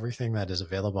consuming everything that is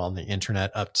available on the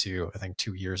internet up to, I think,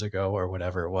 2 years ago or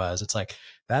whatever it was, it's like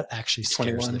that actually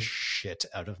scares 21. The shit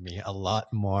out of me a lot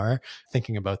more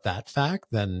thinking about that fact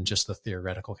than just the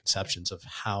theoretical conceptions of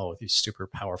how these super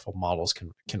powerful models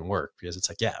can work. Because it's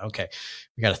like, yeah, okay,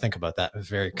 we got to think about that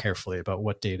very carefully about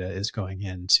what data is going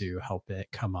in to help it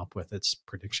come up with its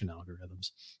prediction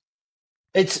algorithms.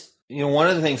 It's, one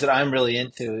of the things that I'm really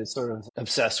into is sort of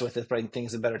obsessed with, if I think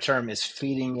is a better term, is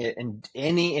feeding it in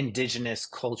any indigenous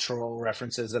cultural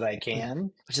references that I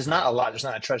can, which is not a lot. There's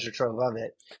not a treasure trove of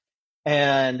it.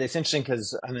 And it's interesting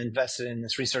because I'm invested in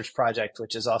this research project,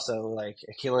 which is also like,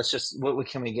 okay, let's just, what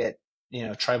can we get,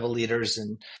 tribal leaders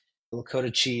and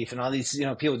Lakota chief and all these,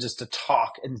 people just to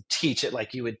talk and teach it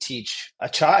like you would teach a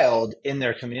child in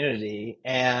their community.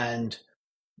 And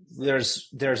there's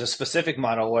a specific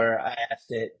model where I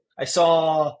asked it. I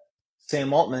saw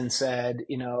Sam Altman said,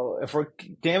 if we're,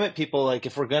 damn it, people, like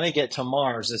if we're going to get to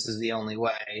Mars, this is the only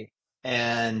way.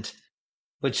 And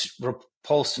which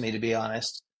repulsed me, to be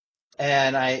honest.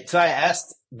 And so I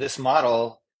asked this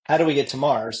model, how do we get to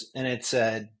Mars? And it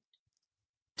said,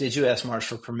 did you ask Mars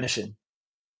for permission?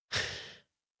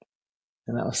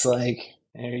 And I was like,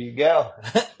 there you go.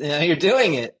 You're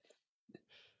doing it.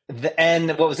 And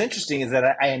what was interesting is that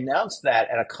I announced that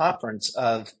at a conference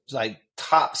of like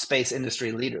top space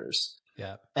industry leaders.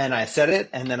 Yeah. And I said it,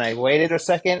 and then I waited a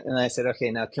second, and I said,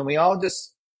 okay, now can we all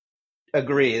just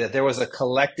agree that there was a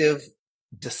collective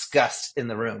disgust in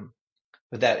the room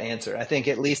with that answer? I think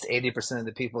at least 80% of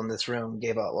the people in this room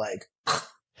gave out like,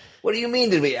 what do you mean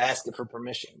did we ask it for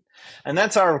permission? And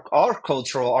that's our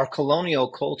colonial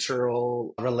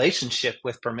cultural relationship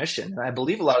with permission. And I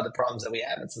believe a lot of the problems that we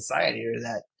have in society are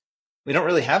that we don't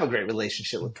really have a great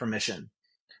relationship with permission.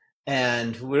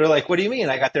 And we were like, what do you mean?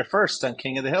 I got there first on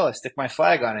King of the Hill. I stick my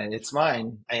flag on it. It's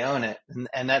mine. I own it.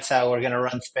 And that's how we're going to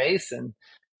run space. And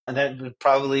that would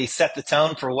probably set the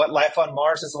tone for what life on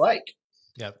Mars is like.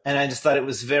 Yep. And I just thought it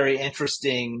was very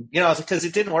interesting, because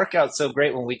it didn't work out so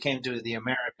great when we came to the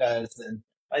Americas. And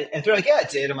they're like, yeah, it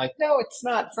did. I'm like, no, it's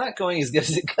not. It's not going as good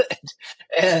as it could.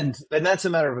 And that's a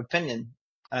matter of opinion,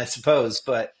 I suppose.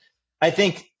 But I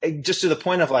think just to the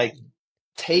point of like,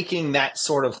 taking that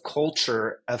sort of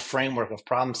culture, a framework of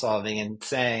problem solving, and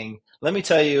saying, let me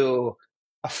tell you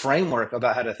a framework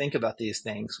about how to think about these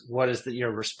things. What is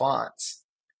your response?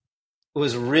 It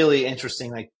was really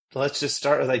interesting. Like, let's just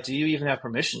start with like, do you even have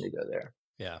permission to go there?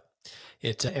 Yeah.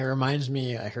 It reminds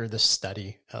me, I heard this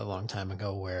study a long time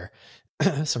ago where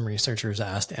some researchers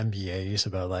asked MBAs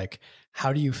about like,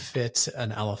 how do you fit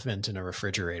an elephant in a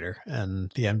refrigerator?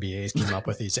 And the MBAs came up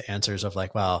with these answers of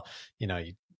like, well, you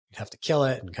have to kill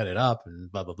it and cut it up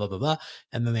and blah, blah, blah, blah, blah.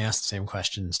 And then they asked the same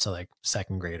questions to like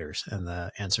second graders. And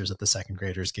the answers that the second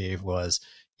graders gave was,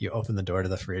 you open the door to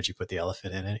the fridge, you put the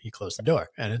elephant in it, you close the door.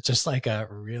 And it's just like a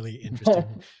really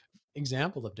interesting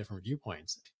example of different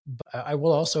viewpoints. But I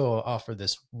will also offer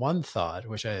this one thought,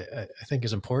 which I think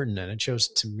is important, and it shows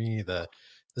to me the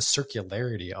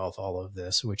circularity of all of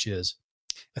this, which is,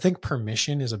 I think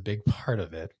permission is a big part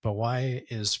of it, but why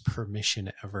is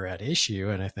permission ever at issue?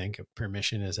 And I think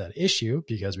permission is at issue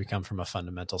because we come from a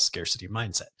fundamental scarcity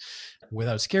mindset.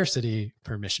 Without scarcity,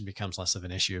 permission becomes less of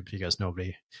an issue because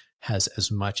nobody has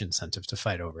as much incentive to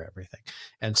fight over everything.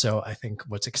 And so I think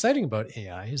what's exciting about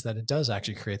AI is that it does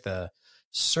actually create the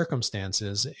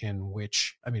circumstances in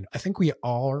which, I think we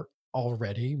are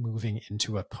already moving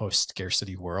into a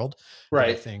post-scarcity world.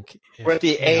 Right. I think we're at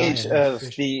the edge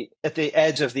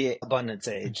of the abundance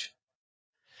age.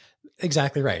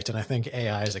 Exactly right. And I think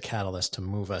AI is a catalyst to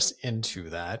move us into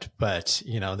that. But,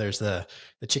 there's the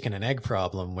chicken and egg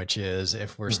problem, which is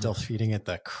if we're still feeding it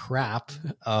the crap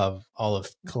of all of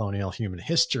colonial human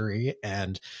history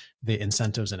and the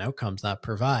incentives and outcomes that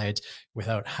provides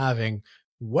without having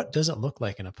what does it look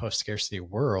like in a post-scarcity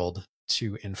world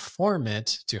to inform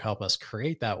it to help us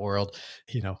create that world.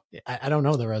 I don't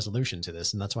know the resolution to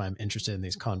this, and that's why I'm interested in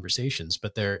these conversations,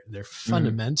 but they're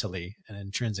fundamentally and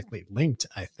intrinsically linked,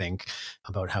 I think,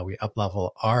 about how we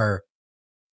up-level our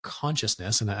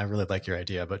consciousness. And I really like your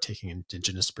idea about taking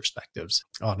indigenous perspectives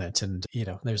on it. And,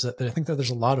 I think that there's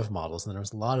a lot of models and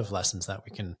there's a lot of lessons that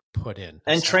we can put in.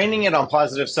 And training it on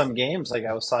positive sum games, like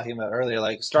I was talking about earlier,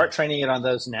 like start training it on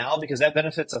those now because that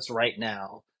benefits us right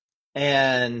now.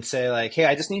 And say like, hey,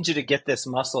 I just need you to get this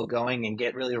muscle going and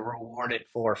get really rewarded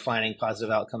for finding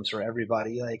positive outcomes for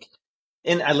everybody. Like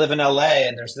I live in LA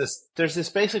and there's this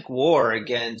basic war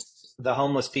against the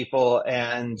homeless people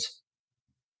and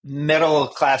middle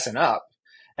class and up.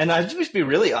 And I just be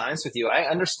really honest with you. I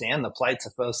understand the plights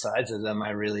of both sides of them.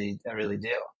 I really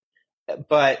do.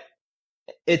 But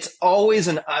it's always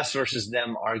an us versus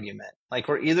them argument. Like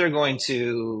we're either going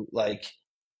to like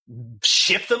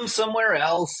ship them somewhere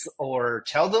else or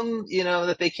tell them,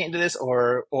 that they can't do this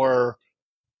or we're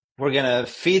going to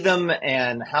feed them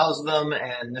and house them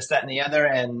and this, that, and the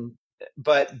other.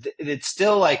 But it's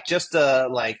still like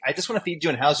I just want to feed you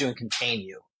and house you and contain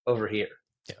you over here.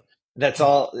 Yeah. That's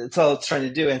all it's trying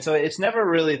to do. And so it's never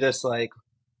really this like,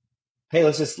 hey,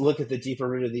 let's just look at the deeper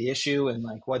root of the issue and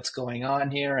like what's going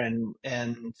on here. And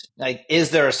like, is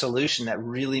there a solution that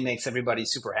really makes everybody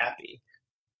super happy?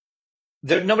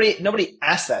 Nobody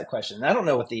asked that question. I don't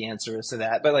know what the answer is to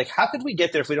that, but like, how could we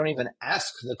get there if we don't even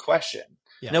ask the question?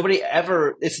 Yeah.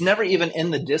 It's never even in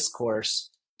the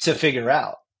discourse to figure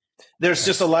out. There's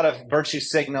just a lot of virtue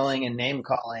signaling and name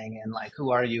calling and like, who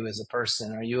are you as a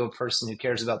person? Are you a person who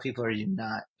cares about people or are you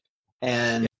not?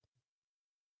 And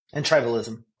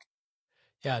tribalism.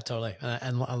 Yeah, totally.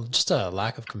 And just a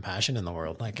lack of compassion in the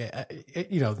world. Like,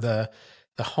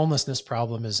 the homelessness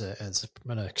problem is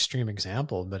an extreme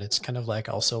example, but it's kind of like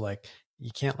also like you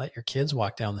can't let your kids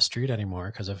walk down the street anymore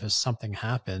because if something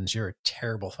happens, you're a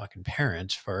terrible fucking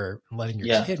parent for letting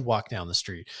your kid walk down the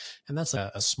street. And that's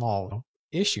a small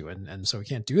issue. And so we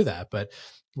can't do that. But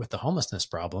with the homelessness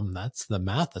problem, that's the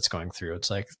math that's going through. It's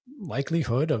like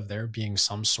likelihood of there being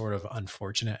some sort of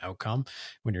unfortunate outcome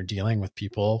when you're dealing with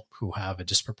people who have a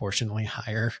disproportionately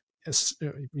higher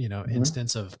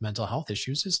instance of mental health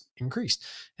issues is increased.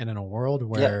 And in a world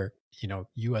where,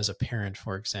 you as a parent,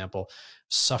 for example,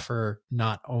 suffer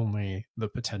not only the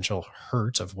potential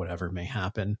hurt of whatever may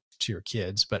happen to your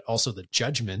kids, but also the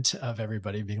judgment of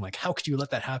everybody being like, how could you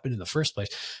let that happen in the first place?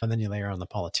 And then you layer on the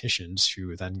politicians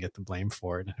who then get the blame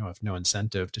for it and who have no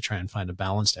incentive to try and find a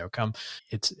balanced outcome.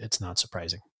 It's not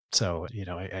surprising. So,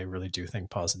 I really do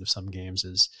think positive sum games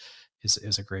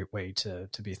is a great way to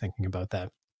be thinking about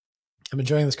that. I'm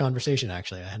enjoying this conversation.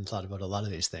 Actually, I hadn't thought about a lot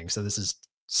of these things. So this is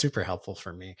super helpful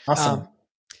for me. Awesome.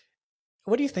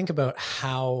 What do you think about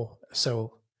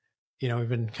we've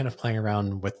been kind of playing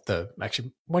around with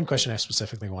actually one question I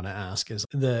specifically want to ask is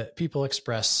the people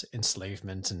express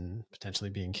enslavement and potentially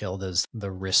being killed as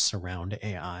the risks around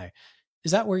AI.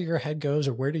 Is that where your head goes,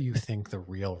 or where do you think the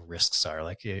real risks are?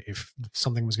 Like if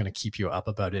something was going to keep you up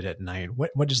about it at night,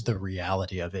 what is the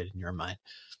reality of it in your mind?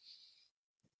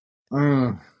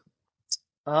 Mm.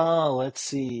 Oh, let's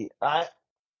see. I'll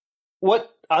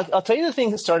tell you the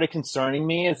thing that started concerning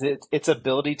me is its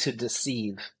ability to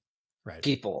deceive Right.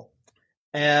 people.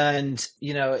 And,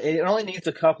 it only needs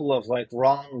a couple of like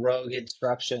wrong rogue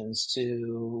instructions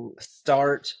to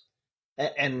start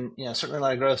and certainly a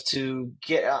lot of growth to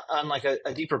get on like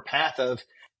a deeper path of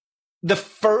the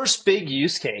first big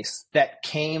use case that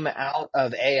came out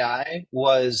of AI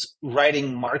was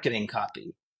writing marketing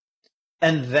copy.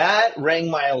 And that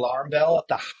rang my alarm bell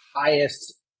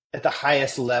highest at the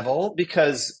highest level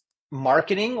because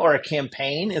marketing or a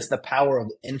campaign is the power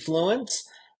of influence.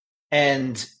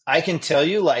 And I can tell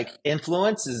you, like,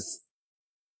 influence is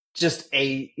just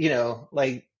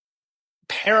like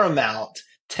paramount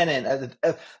tenant.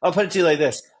 I'll put it to you like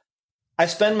this. I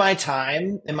spend my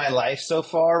time in my life so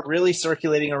far really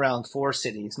circulating around four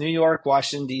cities: New York,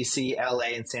 Washington, D.C.,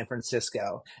 L.A., and San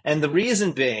Francisco. And the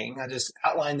reason being, I just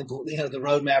outlined the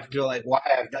roadmap for people like why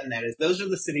I've done that is those are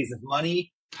the cities of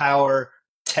money, power,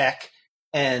 tech,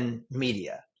 and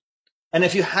media. And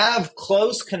if you have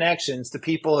close connections to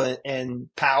people in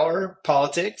power,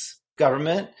 politics,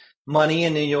 government, money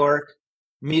in New York,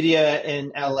 media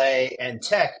in LA, and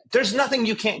tech, there's nothing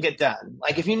you can't get done.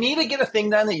 Like if you need to get a thing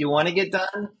done that you want to get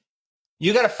done,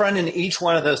 you got a friend in each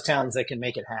one of those towns that can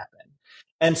make it happen.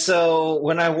 And so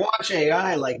when I watch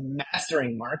AI like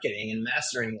mastering marketing and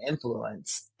mastering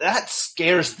influence, that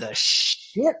scares the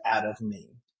shit out of me.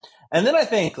 And then I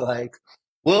think like,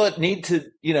 will it need to,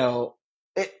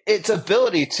 its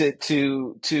ability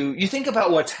to you think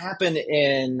about what's happened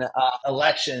in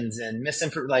elections and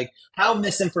like how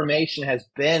misinformation has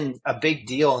been a big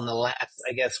deal in the last,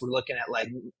 I guess we're looking at like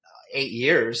 8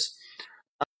 years,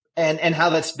 and how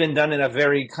that's been done in a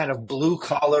very kind of blue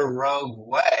collar rogue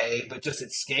way, but just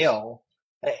at scale.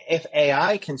 If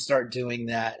AI can start doing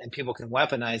that and people can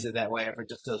weaponize it that way, if it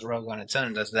just goes rogue on its own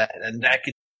and does that, and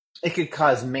it could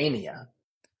cause mania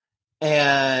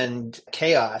and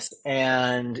chaos,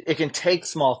 and it can take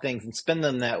small things and spin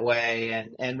them that way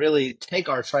and really take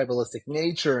our tribalistic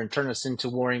nature and turn us into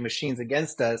warring machines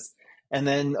against us. And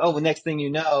then, the next thing you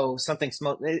know, something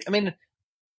smoke. I mean,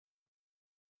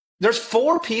 there's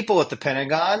four people at the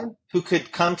Pentagon who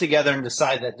could come together and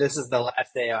decide that this is the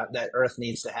last day that Earth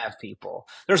needs to have people.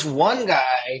 There's one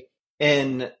guy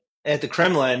at the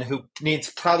Kremlin who needs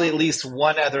probably at least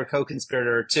one other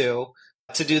co-conspirator or two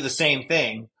to do the same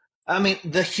thing. I mean,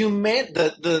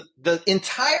 the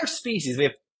entire species, we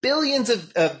have billions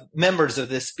of members of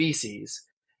this species,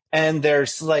 and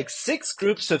there's like 6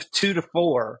 groups of 2 to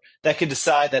 4 that could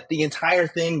decide that the entire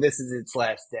thing, this is its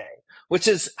last day, which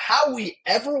is how we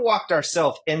ever walked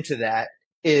ourselves into that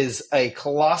is a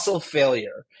colossal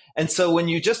failure. And so when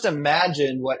you just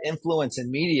imagine what influence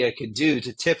and media could do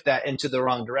to tip that into the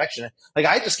wrong direction, like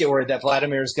I just get worried that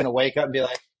Vladimir is going to wake up and be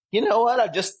like, you know what?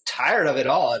 I'm just tired of it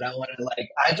all. And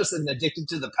I just am addicted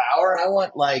to the power. I'm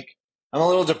a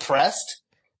little depressed.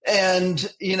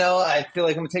 And, I feel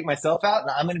like I'm going to take myself out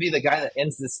and I'm going to be the guy that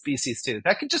ends this species too.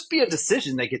 That could just be a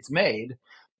decision that gets made.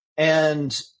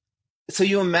 And so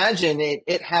you imagine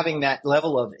it having that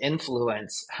level of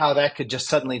influence, how that could just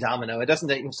suddenly domino. It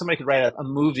doesn't, somebody could write a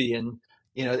movie and,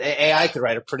 AI could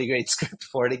write a pretty great script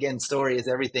for it. Again, story is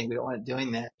everything. We don't want it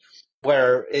doing that,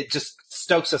 where it just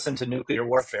stokes us into nuclear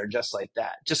warfare just like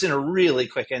that, just in a really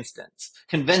quick instance,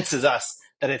 convinces us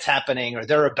that it's happening or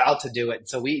they're about to do it.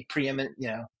 So we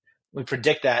we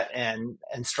predict that and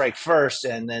strike first,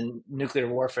 and then nuclear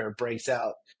warfare breaks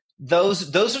out. Those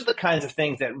are the kinds of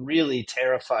things that really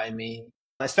terrify me,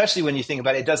 especially when you think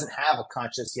about it. It doesn't have a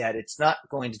conscience yet. It's not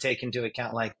going to take into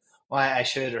account like why I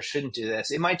should or shouldn't do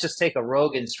this. It might just take a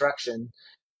rogue instruction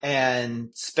and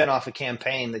spin off a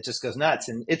campaign that just goes nuts.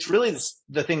 And it's really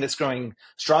the thing that's growing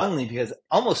strongly because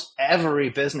almost every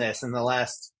business in the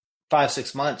last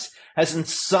 5-6 months has in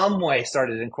some way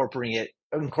started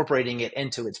incorporating it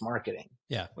into its marketing.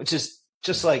 Yeah. Which is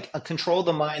just like control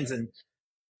the minds and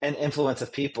influence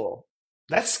of people.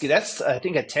 That's I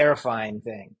think a terrifying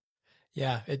thing.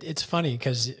 Yeah. It's funny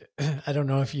because I don't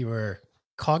know if you were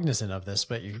cognizant of this,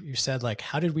 but you said like,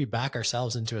 how did we back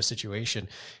ourselves into a situation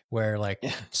where like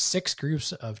 6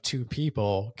 groups of 2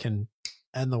 people can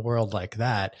end the world like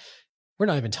that? We're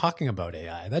not even talking about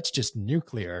AI. That's just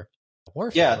nuclear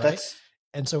warfare. Yeah, right?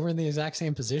 And so we're in the exact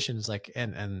same positions. Like,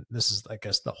 and this is, I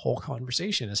guess, the whole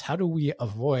conversation is how do we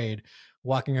avoid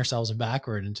walking ourselves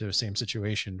backward into the same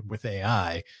situation with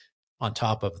AI? on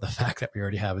top of the fact that we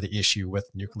already have the issue with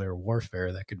nuclear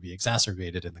warfare that could be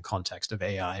exacerbated in the context of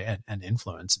AI and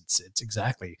influence. It's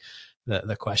exactly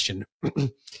the question.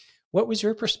 What was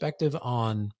your perspective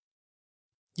on,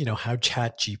 how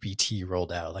Chat GPT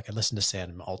rolled out? Like, I listened to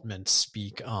Sam Altman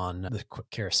speak on the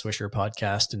Kara Swisher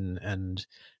podcast, and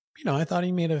I thought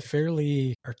he made a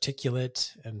fairly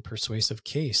articulate and persuasive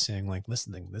case saying, like,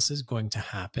 listen, this is going to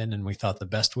happen. And we thought the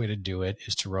best way to do it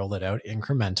is to roll it out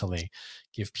incrementally,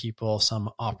 give people some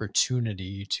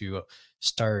opportunity to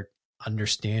start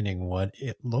understanding what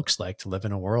it looks like to live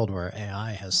in a world where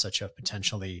AI has such a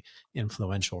potentially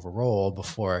influential role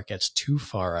before it gets too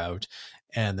far out.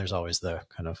 And there's always the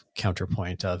kind of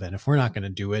counterpoint of, and if we're not going to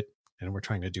do it, and we're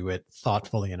trying to do it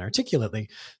thoughtfully and articulately,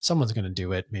 someone's going to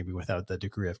do it maybe without the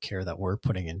degree of care that we're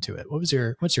putting into it. What's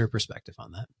your perspective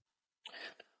on that?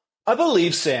 I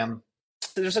believe Sam.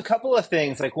 There's a couple of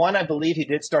things. Like, one, I believe he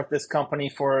did start this company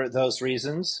for those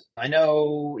reasons. I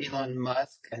know Elon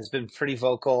Musk has been pretty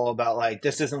vocal about, like,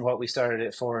 this isn't what we started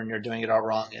it for, and you're doing it all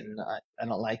wrong, and I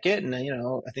don't like it. And I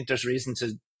think there's reason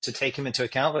to take him into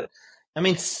account. But I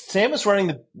mean, Sam is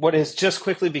running what has just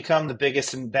quickly become the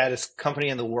biggest and baddest company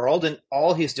in the world, and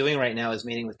all he's doing right now is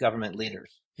meeting with government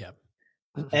leaders. Yeah.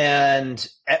 And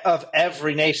of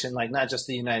every nation, like, not just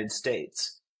the United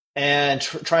States, and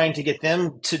trying to get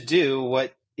them to do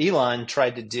what Elon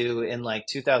tried to do in like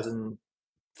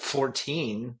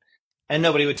 2014, and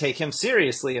nobody would take him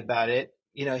seriously about it.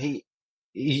 He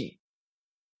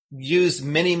used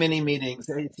many, many meetings.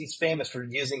 He's famous for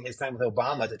using his time with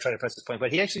Obama to try to press his point,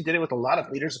 but he actually did it with a lot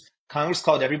of leaders. Congress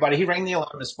called everybody. He rang the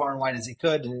alarm as far and wide as he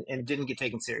could, and didn't get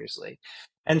taken seriously.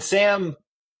 And Sam,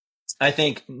 I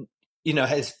think,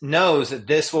 knows that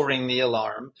this will ring the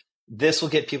alarm. This will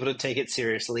get people to take it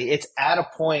seriously. It's at a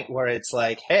point where it's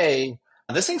like, hey,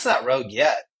 this thing's not rogue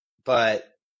yet, but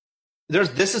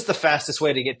this is the fastest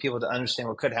way to get people to understand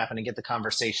what could happen and get the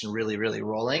conversation really, really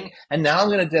rolling. And now I'm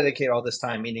going to dedicate all this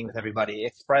time meeting with everybody,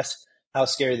 express how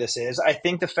scary this is. I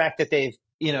think the fact that they've,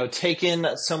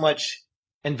 taken so much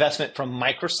investment from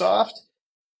Microsoft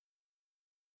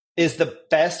is the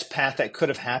best path that could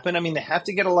have happened. I mean, they have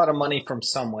to get a lot of money from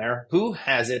somewhere. Who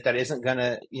has it that isn't going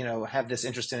to, have this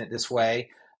interest in it this way?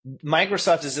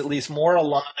 Microsoft is at least more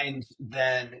aligned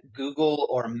than Google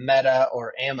or Meta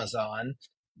or Amazon,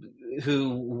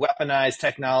 who weaponize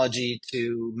technology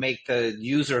to make the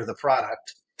user the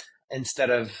product instead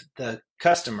of the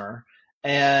customer.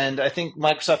 And I think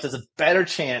Microsoft has a better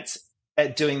chance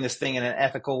at doing this thing in an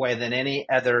ethical way than any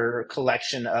other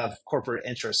collection of corporate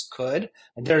interests could.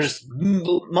 And there's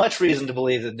much reason to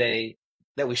believe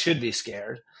that we should be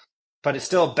scared, but it's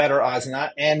still better odds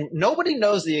not. And nobody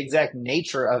knows the exact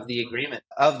nature of the agreement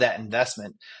of that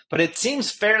investment, but it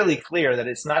seems fairly clear that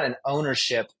it's not an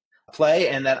ownership play,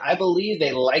 and that I believe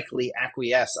they likely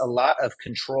acquiesce a lot of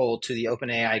control to the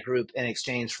OpenAI group in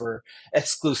exchange for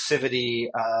exclusivity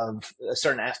of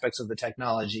certain aspects of the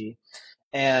technology.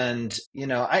 And,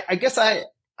 I guess I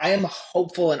am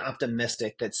hopeful and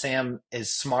optimistic that Sam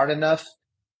is smart enough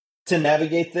to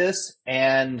navigate this,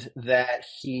 and that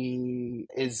he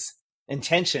is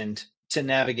intentioned to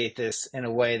navigate this in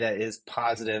a way that is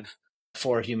positive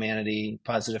for humanity,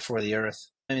 positive for the earth.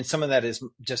 I mean, some of that is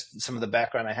just some of the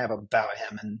background I have about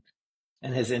him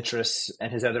and his interests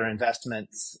and his other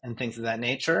investments and things of that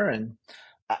nature. And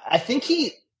I think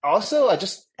he also, I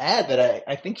just add that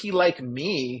I think he, like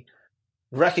me,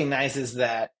 recognizes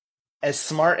that as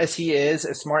smart as he is,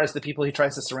 as smart as the people he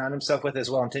tries to surround himself with, as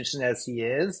well-intentioned as he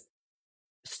is,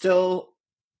 still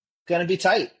going to be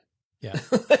tight. Yeah.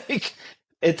 Like,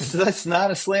 it's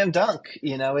not a slam dunk.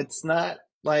 It's not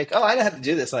like, oh, I don't have to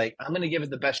do this. Like, I'm going to give it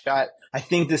the best shot. I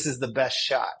think this is the best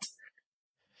shot,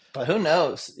 but who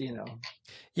knows,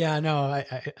 Yeah, no, I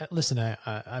listen,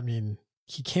 I mean,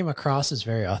 he came across as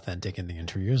very authentic in the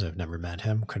interviews. I've never met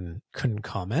him, couldn't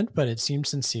comment, but it seemed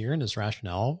sincere, and his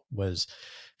rationale was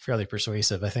fairly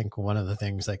persuasive. I think one of the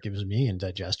things that gives me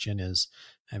indigestion is,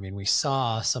 I mean, we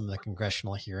saw some of the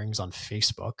congressional hearings on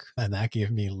Facebook, and that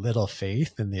gave me little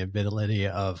faith in the ability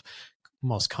of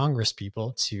most Congress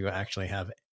people to actually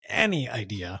have any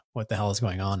idea what the hell is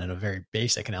going on in a very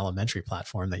basic and elementary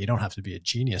platform that you don't have to be a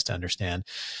genius to understand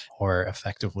or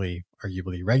effectively,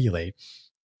 arguably, regulate.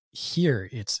 Here,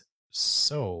 it's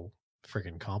so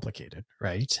freaking complicated,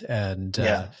 right? And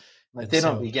yeah, like, they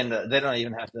don't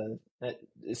even have to.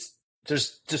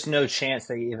 There's just no chance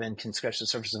they even can scratch the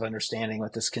surface of understanding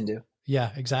what this can do.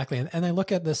 Yeah, exactly. And I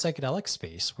look at the psychedelic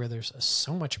space where there's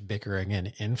so much bickering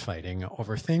and infighting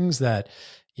over things that,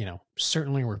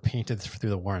 certainly were painted through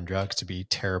the war on drugs to be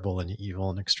terrible and evil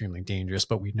and extremely dangerous,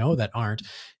 but we know that aren't.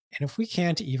 And if we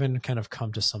can't even kind of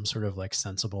come to some sort of like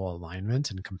sensible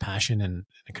alignment and compassion and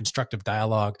a constructive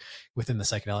dialogue within the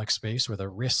psychedelic space where the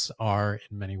risks are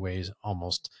in many ways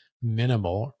almost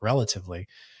minimal relatively,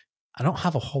 I don't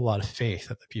have a whole lot of faith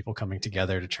that the people coming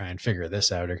together to try and figure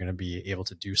this out are going to be able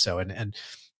to do so. And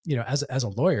as a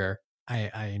lawyer,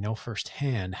 I know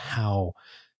firsthand how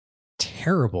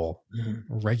terrible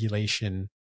regulation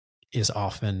is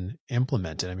often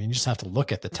implemented. I mean, you just have to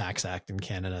look at the Tax Act in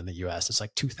Canada and the US. It's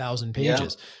like 2,000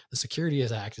 pages. Yeah. The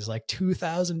Securities Act is like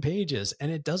 2,000 pages,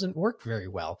 and it doesn't work very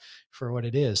well for what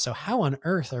it is. So how on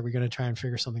earth are we going to try and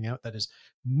figure something out that is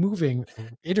moving,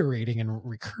 iterating, and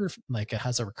like it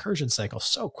has a recursion cycle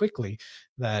so quickly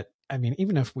that, I mean,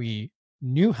 even if we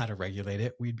knew how to regulate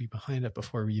it, we'd be behind it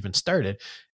before we even started.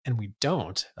 And we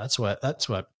don't. That's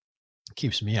what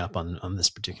keeps me up on this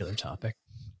particular topic.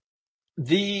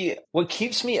 What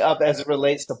keeps me up as it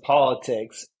relates to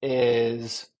politics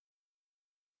is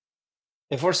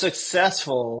if we're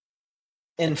successful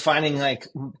in finding like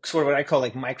sort of what I call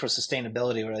like micro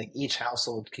sustainability, where like each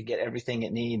household could get everything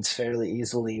it needs fairly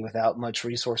easily without much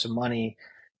resource and money.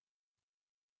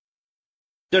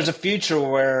 There's a future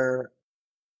where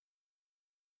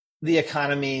the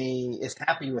economy is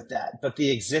happy with that, but the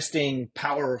existing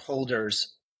power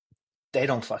holders, they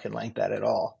don't fucking like that at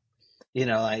all.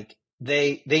 Like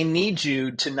they need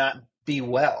you to not be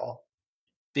well,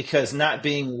 because not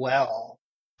being well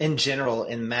in general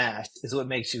in mass is what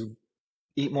makes you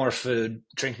eat more food,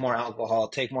 drink more alcohol,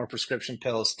 take more prescription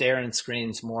pills, stare at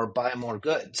screens more, buy more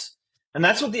goods. And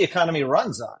that's what the economy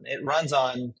runs on. It runs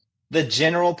on the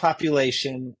general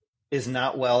population is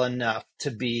not well enough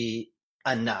to be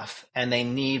enough, and they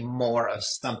need more of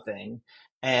something.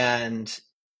 And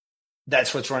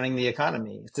that's what's running the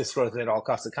economy. It's this growth at all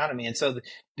cost economy. And so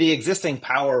the existing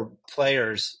power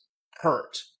players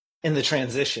hurt in the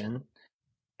transition,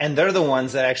 and they're the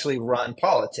ones that actually run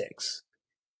politics.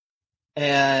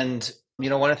 And,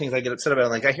 one of the things I get upset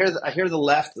about, like I hear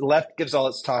the left gives all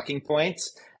its talking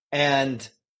points, and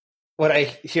what I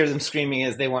hear them screaming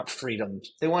is they want freedom.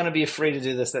 They want to be free to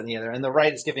do this, that, and the other. And the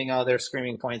right is giving all their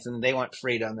screaming points, and they want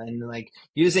freedom. And like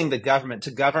using the government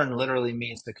to govern literally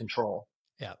means to control.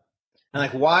 Yeah. And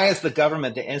like, why is the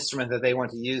government the instrument that they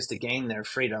want to use to gain their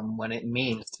freedom when it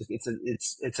means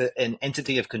it's an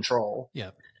entity of control?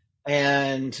 Yeah.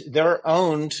 And they're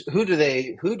owned. Who do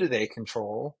they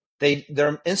control?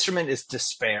 Their instrument is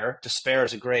despair. Despair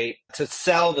is to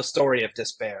sell the story of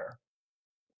despair.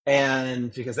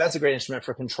 And because that's a great instrument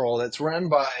for control, that's run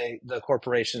by the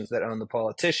corporations that own the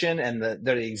politician and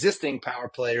the existing power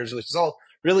players, which is all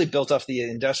really built off the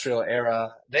industrial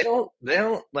era. They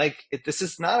don't like it. This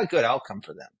is not a good outcome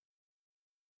for them.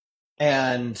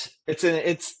 And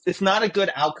it's not a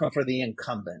good outcome for the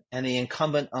incumbent, and the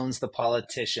incumbent owns the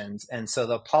politicians. And so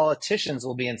the politicians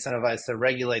will be incentivized to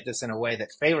regulate this in a way that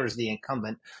favors the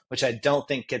incumbent, which I don't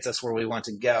think gets us where we want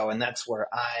to go. And that's where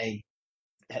I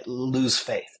lose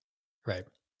faith. Right.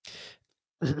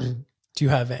 Do you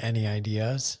have any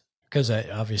ideas? Because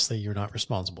obviously you're not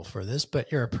responsible for this,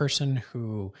 but you're a person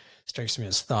who strikes me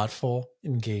as thoughtful,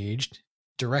 engaged,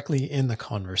 directly in the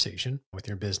conversation with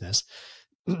your business.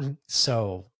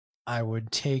 So I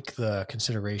would take the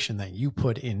consideration that you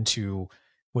put into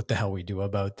what the hell we do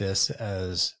about this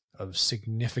as of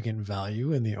significant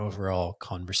value in the overall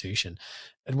conversation.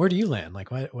 And where do you land?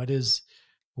 Like what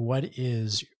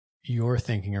is your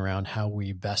thinking around how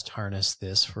we best harness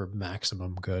this for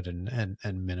maximum good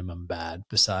and minimum bad,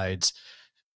 besides,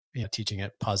 teaching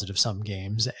it positive sum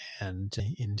games and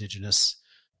indigenous,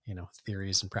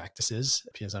 theories and practices?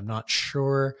 Because I'm not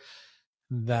sure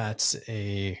I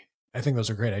think those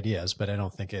are great ideas, but I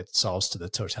don't think it solves to the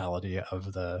totality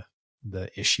of the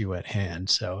issue at hand.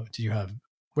 So do you have,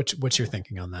 what's your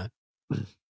thinking on that?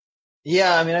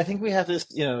 Yeah, I mean, I think we have this,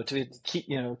 to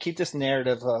keep this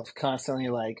narrative of constantly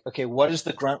like, okay, what is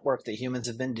the grunt work that humans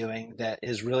have been doing that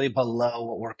is really below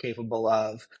what we're capable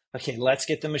of? Okay, let's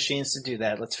get the machines to do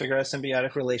that. Let's figure out a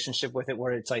symbiotic relationship with it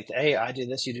where it's like, hey, I do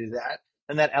this, you do that.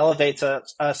 And that elevates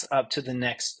us up to the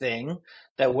next thing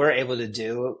that we're able to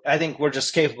do. I think we're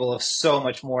just capable of so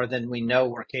much more than we know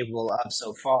we're capable of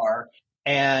so far.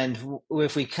 And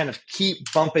if we kind of keep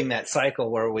bumping that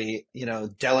cycle where we,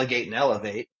 delegate and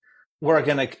elevate, we're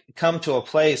going to come to a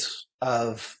place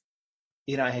of,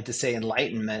 I hate to say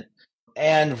enlightenment,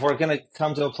 and we're going to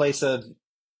come to a place of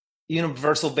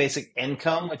universal basic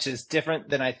income, which is different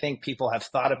than I think people have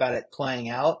thought about it playing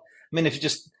out. I mean,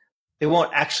 it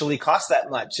won't actually cost that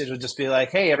much. It'll just be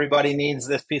like, hey, everybody needs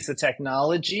this piece of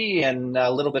technology and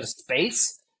a little bit of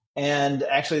space, And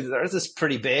actually, the Earth is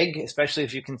pretty big, especially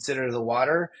if you consider the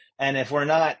water. And if we're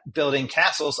not building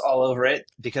castles all over it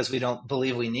because we don't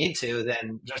believe we need to,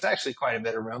 then there's actually quite a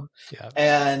bit of room. Yeah.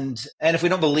 And if we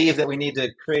don't believe that we need to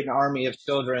create an army of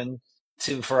children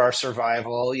for our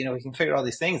survival, we can figure all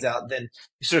these things out. Then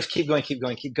you sort of keep going, keep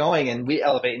going, keep going, and we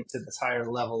elevate into this higher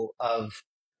level of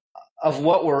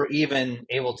what we're even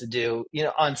able to do.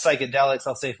 On psychedelics,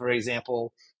 I'll say, for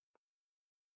example,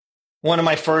 one of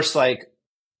my first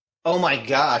oh my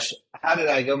gosh, how did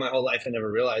I go my whole life and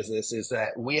never realize this, is that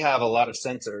we have a lot of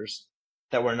sensors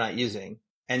that we're not using.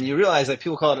 And you realize that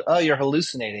people call it, oh, you're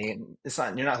hallucinating. And it's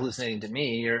not, you're not hallucinating to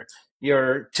me.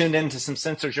 You're tuned into some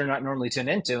sensors you're not normally tuned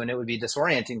into, and it would be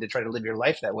disorienting to try to live your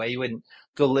life that way. You wouldn't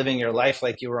go living your life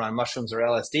like you were on mushrooms or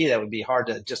LSD. That would be hard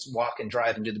to just walk and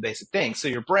drive and do the basic things. So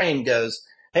your brain goes,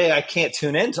 hey, I can't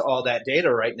tune into all that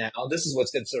data right now. This is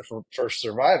what's good for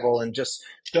survival, and just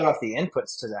shut off the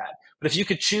inputs to that. But if you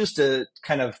could choose to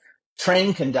kind of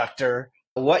train conductor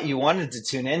what you wanted to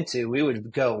tune into, we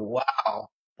would go, wow,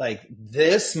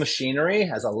 this machinery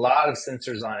has a lot of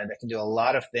sensors on it that can do a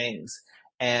lot of things.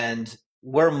 And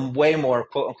we're way more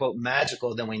quote unquote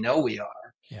magical than we know we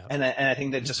are. Yeah. And I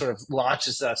think that just sort of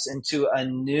launches us into a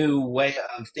new way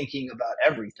of thinking about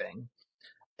everything.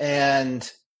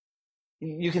 And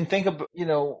you can think of,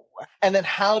 and then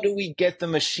how do we get the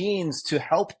machines to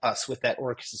help us with that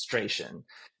orchestration?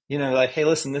 Hey,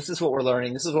 listen, this is what we're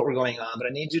learning. This is what we're going on, but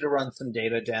I need you to run some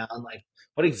data down.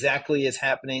 What exactly is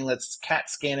happening? Let's CAT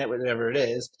scan it, whatever it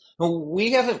is. Well,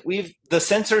 the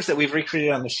sensors that we've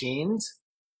recreated on machines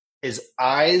is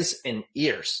eyes and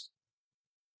ears.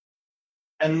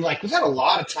 And we've had a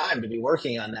lot of time to be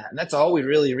working on that. And that's all we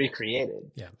really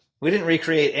recreated. Yeah. We didn't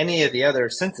recreate any of the other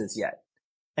senses yet.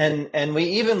 And we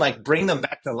even bring them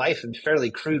back to life in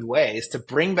fairly crude ways to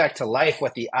bring back to life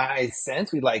what the eyes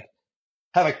sense. We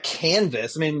have a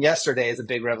canvas. I mean, yesterday is a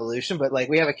big revolution, but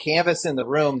we have a canvas in the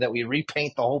room that we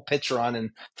repaint the whole picture on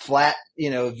in flat,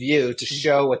 view to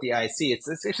show what the eyes see. It's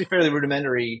actually fairly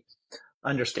rudimentary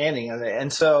understanding of it.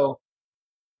 And so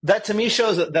that to me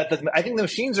shows that I think the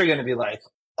machines are going to be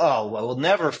oh, well,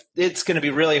 it's going to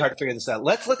be really hard to figure this out.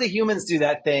 Let's let the humans do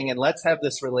that thing, and let's have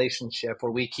this relationship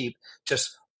where we keep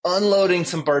just unloading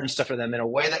some burden stuff for them in a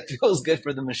way that feels good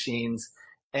for the machines,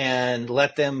 and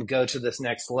let them go to this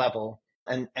next level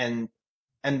and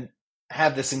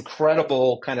have this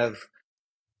incredible kind of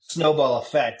snowball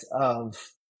effect of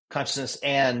consciousness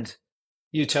and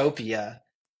utopia.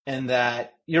 And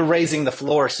that you're raising the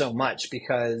floor so much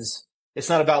because it's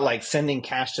not about sending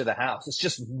cash to the house. It's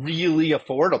just really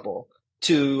affordable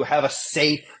to have a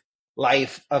safe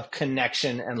life of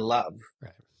connection and love,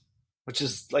 right? Which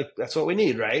is that's what we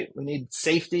need, right? We need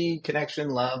safety, connection,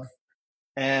 love.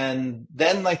 And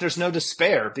then there's no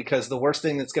despair, because the worst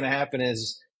thing that's going to happen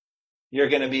is you're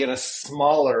going to be in a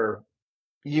smaller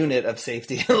unit of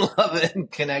safety and love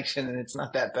and connection. And it's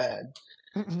not that bad.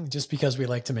 Just because we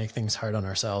like to make things hard on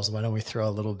ourselves, why don't we throw a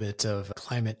little bit of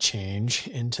climate change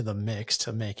into the mix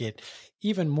to make it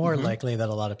even more likely that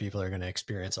a lot of people are going to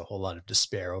experience a whole lot of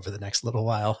despair over the next little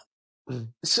while?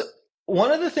 So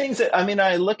one of the things that,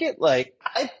 I look at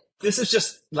this is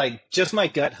just my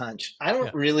gut hunch. I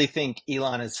don't really think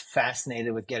Elon is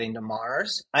fascinated with getting to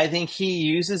Mars. I think he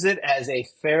uses it as a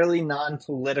fairly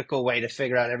non-political way to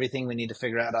figure out everything we need to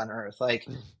figure out on Earth.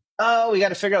 Oh, we got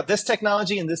to figure out this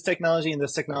technology and this technology and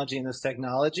this technology and this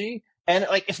technology. And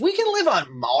if we can live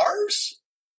on Mars,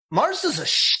 Mars is a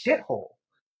shithole.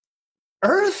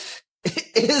 Earth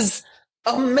is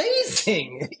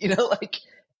amazing,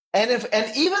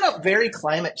 and even a very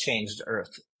climate changed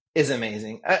Earth is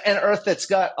amazing. An Earth that's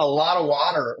got a lot of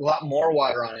water, a lot more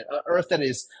water on it. An Earth that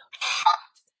is hot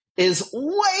is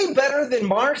way better than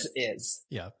Mars is.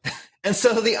 Yeah. And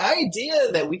so the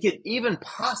idea that we could even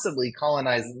possibly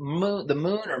colonize the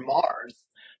moon or Mars,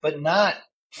 but not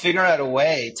figure out a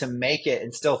way to make it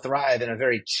and still thrive in a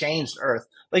very changed Earth.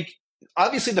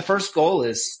 Obviously the first goal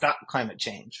is stop climate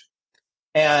change.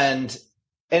 And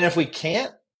if we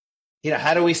can't,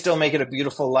 how do we still make it a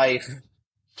beautiful life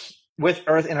with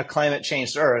Earth in a climate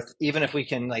changed Earth, even if we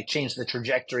can change the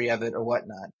trajectory of it or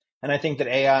whatnot? And I think that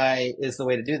AI is the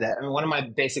way to do that. One of my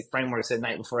basic frameworks at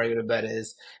night before I go to bed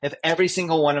is, if every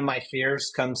single one of my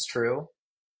fears comes true,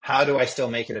 how do I still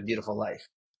make it a beautiful life?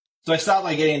 So I stop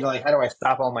getting into how do I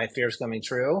stop all my fears coming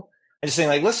true? I just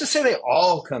think let's just say they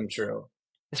all come true.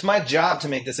 It's my job to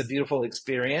make this a beautiful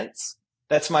experience.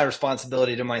 That's my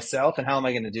responsibility to myself. And how am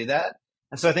I going to do that?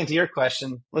 And so I think to your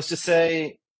question, let's just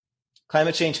say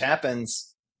climate change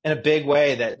happens in a big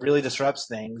way that really disrupts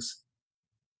things.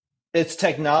 It's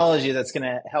technology that's going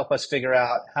to help us figure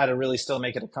out how to really still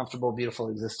make it a comfortable, beautiful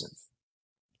existence.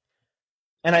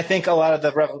 And I think a lot of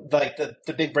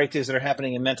the big breakthroughs that are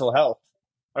happening in mental health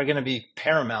are going to be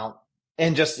paramount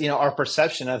in just, our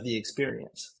perception of the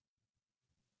experience.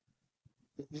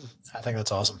 I think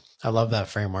that's awesome. I love that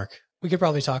framework. We could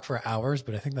probably talk for hours,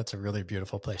 but I think that's a really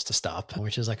beautiful place to stop,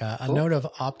 which is like a Cool. note of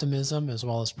optimism as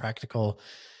well as practical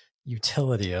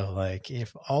utility of like,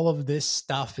 if all of this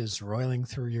stuff is roiling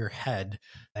through your head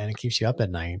and it keeps you up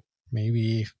at night,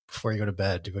 maybe before you go to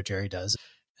bed, do what Jere does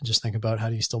and just think about how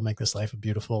do you still make this life a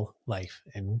beautiful life?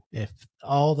 And if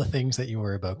all the things that you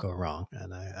worry about go wrong,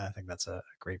 and I think that's a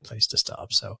great place to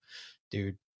stop. So,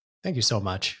 dude, thank you so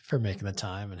much for making the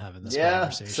time and having this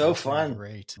conversation. So fun.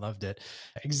 Great. Loved it.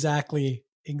 Exactly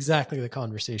the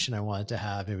conversation I wanted to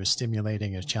have. It was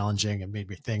stimulating, it was challenging, it made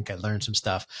me think, I learned some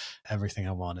stuff, everything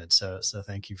I wanted. So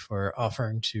thank you for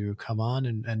offering to come on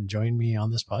and join me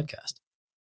on this podcast.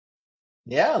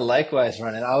 Yeah, likewise,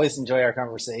 Ronan. I always enjoy our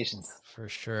conversations. For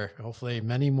sure. Hopefully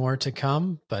many more to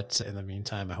come. But in the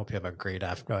meantime, I hope you have a great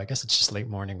I guess it's just late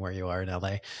morning where you are in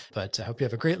LA, but I hope you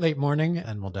have a great late morning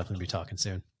and we'll definitely be talking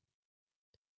soon.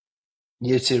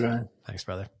 You too, Ronan. Thanks,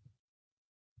 brother.